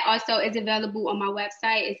 That also is available on my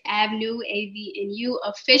website. It's Avnu, AVNU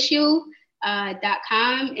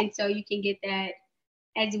official.com, and so you can get that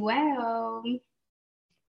as well.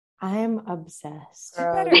 I'm obsessed. You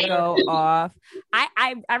better go off.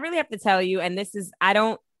 I really have to tell you, and I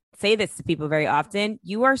don't say this to people very often.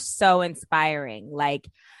 You are so inspiring. Like,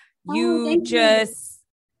 you just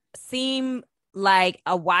seem like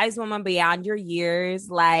a wise woman beyond your years.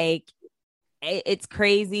 Like, it's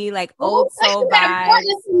crazy. Like, old soul vibes.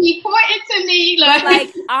 Important to me.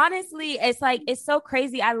 Like, honestly, it's so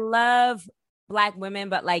crazy. I love Black women,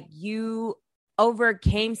 but like, you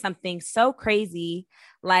overcame something so crazy,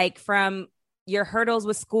 like from your hurdles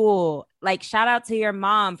with school. Like, shout out to your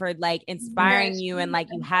mom for like inspiring you and like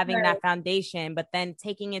you having that foundation, but then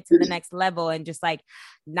taking it to the next level and just like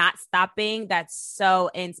not stopping. That's so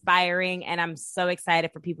inspiring. And I'm so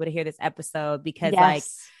excited for people to hear this episode because like,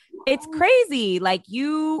 it's crazy. Like,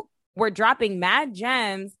 you were dropping mad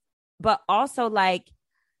gems, but also like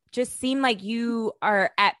just seem like you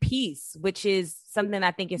are at peace, which is something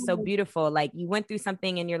I think is so beautiful. Like, you went through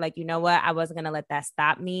something and you're like, you know what? I wasn't going to let that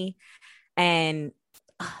stop me. And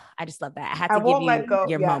I just love that. I had to give you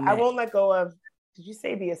your moment. I won't let go of, did you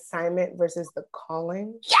say the assignment versus the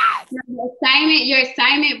calling? Yes! Your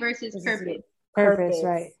assignment versus purpose. Purpose,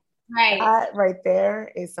 right. Right. That right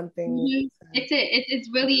there is something. Mm-hmm. It's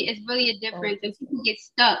really a difference. And people get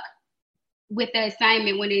stuck with the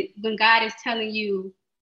assignment when God is telling you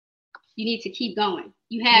need to keep going.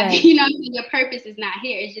 You have, your purpose is not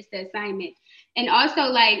here. It's just the assignment. And also,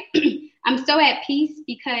 like, I'm so at peace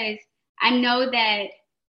because I know that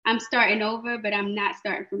I'm starting over, but I'm not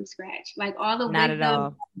starting from scratch. Like, all the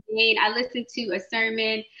wisdom I listened to a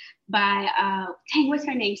sermon by what's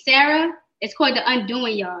her name? Sarah. It's called The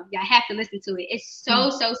Undoing, y'all. Y'all have to listen to it. It's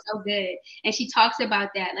so good. And she talks about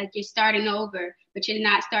that. Like, you're starting over, but you're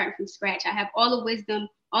not starting from scratch. I have all the wisdom,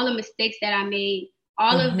 all the mistakes that I made,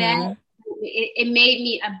 all of that. It made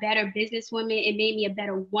me a better businesswoman. It made me a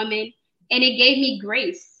better woman. And it gave me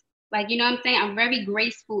grace. Like, you know what I'm saying? I'm very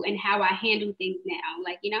graceful in how I handle things now.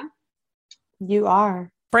 Like, you know? You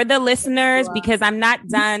are. For the listeners, because I'm not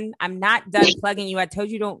done plugging you. I told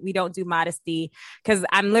you we don't do modesty because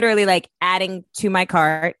I'm literally like adding to my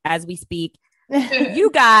cart as we speak. You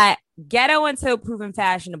got ghetto until proven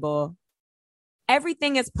fashionable.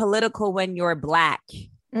 Everything is political when you're Black.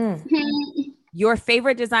 Your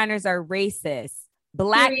favorite designers are racist.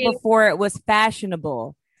 Black before it was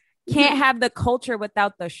fashionable. Can't have the culture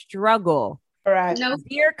without the struggle. Right. No.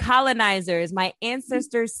 Dear colonizers, my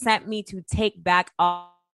ancestors sent me to take back all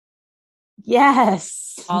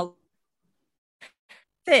this.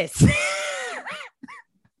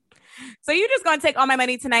 So you're just gonna take all my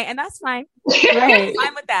money tonight, and that's fine. Right. I'm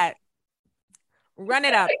fine with that. Run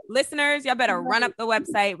it up. Listeners, y'all better run up the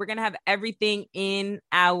website. We're gonna have everything in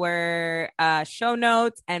our show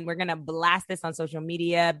notes, and we're gonna blast this on social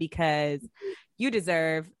media because you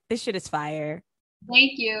deserve this. Shit is fire.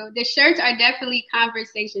 Thank you. The shirts are definitely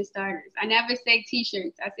conversation starters. I never say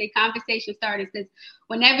t-shirts. I say conversation starters because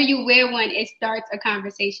whenever you wear one, it starts a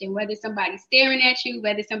conversation, whether somebody's staring at you,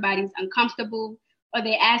 whether somebody's uncomfortable, or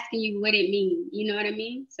they're asking you what it means. You know what I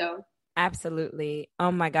mean? So. Absolutely.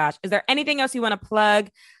 Oh my gosh. Is there anything else you want to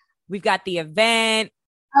plug? We've got the event.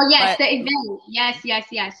 Oh, yes, the event. Yes.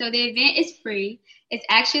 So the event is free. It's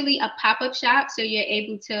actually a pop-up shop, so you're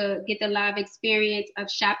able to get the live experience of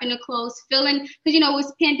shopping the clothes, feeling, because, it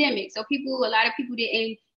was pandemic, so a lot of people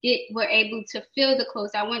were able to feel the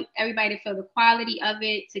clothes. I want everybody to feel the quality of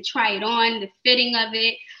it, to try it on, the fitting of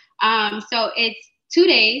it. So it's 2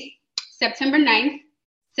 days, September 9th.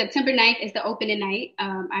 September 9th is the opening night.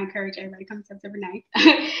 I encourage everybody to come September 9th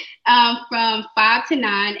from 5 to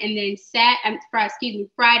 9. And then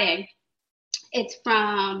Friday, it's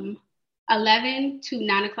from 11 to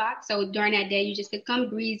 9 o'clock. So during that day, you just could come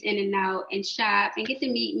breeze in and out and shop and get to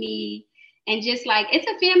meet me. And just like, it's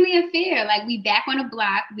a family affair. Like, we back on the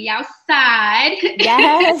block. We outside.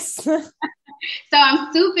 Yes. So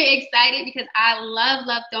I'm super excited because I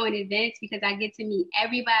love throwing events because I get to meet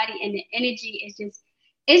everybody and the energy is just,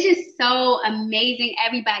 it's just so amazing.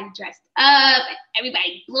 Everybody dressed up,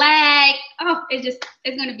 everybody Black. Oh, it's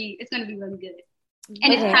gonna be really good.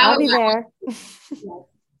 And okay, I'll be there.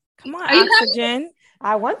 Come on, Oxygen.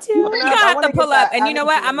 I want to. You're gonna have to pull up, and you know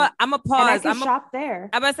what? I'm a pause. I'm shop there.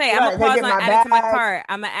 I'm gonna say I'm a pause on adding to my cart.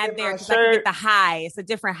 I'm gonna add there because I can get the high. It's a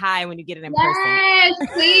different high when you get it in person. Yes,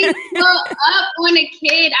 please go up on a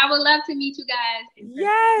kid. I would love to meet you guys.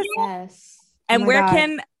 Yes. And where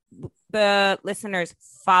can the listeners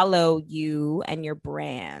follow you and your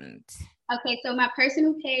brand? Okay, so my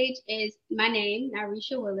personal page is my name,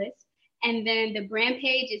 Narisha Willis, and then the brand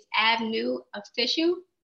page is Avenue Official.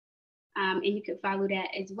 And you can follow that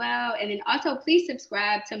as well. And then also please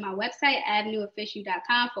subscribe to my website,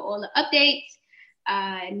 avenueofficial.com, for all the updates,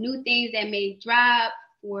 new things that may drop,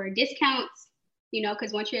 for discounts,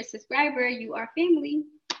 because once you're a subscriber, you are family.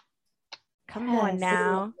 Come on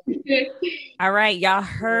now. All right. Y'all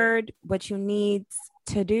heard what you need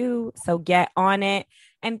to do. So get on it.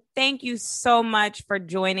 And thank you so much for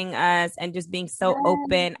joining us and just being so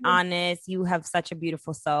open, honest. You have such a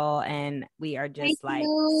beautiful soul, and we are just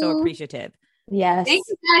so appreciative. Yes. Thank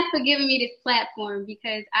you guys for giving me this platform,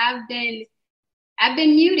 because I've been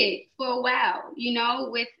muted for a while,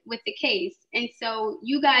 with the case. And so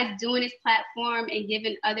you guys doing this platform and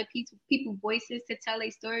giving other people voices to tell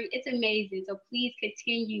their story, it's amazing. So please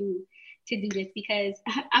continue to do this, because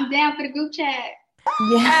I'm down for the group chat.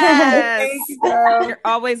 Yes. You're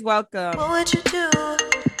always welcome. What would you do?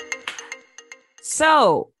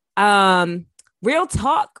 So, real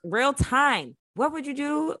talk, real time. What would you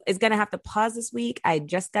do is going to have to pause this week. I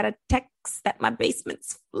just got a text that my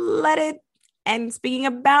basement's flooded. And speaking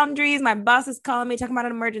of boundaries, my boss is calling me talking about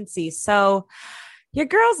an emergency. So your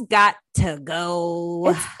girl's got to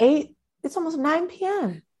go. It's almost 9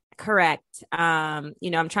 p.m. Correct. I'm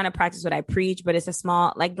trying to practice what I preach, but it's a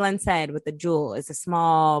small, like Glenn said, with the jewel, it's a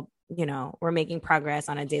small, we're making progress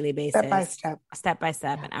on a daily basis. Step by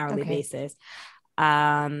step, an hourly basis.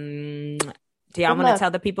 Do y'all want to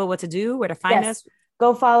tell the people what to do, where to find us?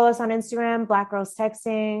 Go follow us on Instagram, Black Girls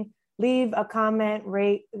Texting. Leave a comment,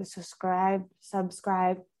 rate, subscribe.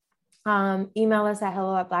 Email us at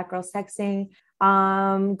hello@blackgirlstexting.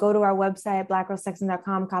 Go to our website,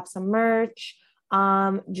 blackgirlstexting.com, cop some merch.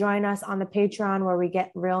 Join us on the Patreon where we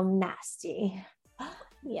get real nasty.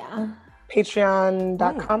 Yeah.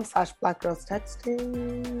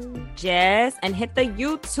 Patreon.com/blackgirlstexting. Yes. And hit the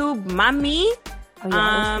YouTube, mommy. Oh,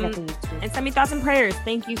 yeah, the YouTube. And send me thoughts and prayers.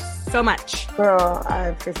 Thank you so much. Girl, I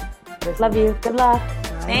appreciate it. Love you. Good luck.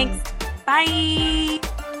 Thanks. Bye.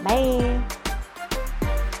 Bye.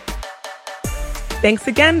 Thanks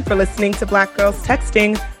again for listening to Black Girls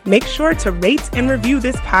Texting. Make sure to rate and review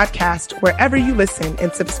this podcast wherever you listen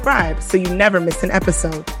and subscribe so you never miss an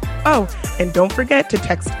episode. Oh, and don't forget to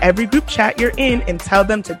text every group chat you're in and tell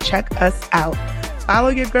them to check us out. Follow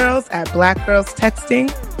your girls at Black Girls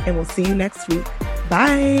Texting, and we'll see you next week.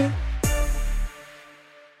 Bye.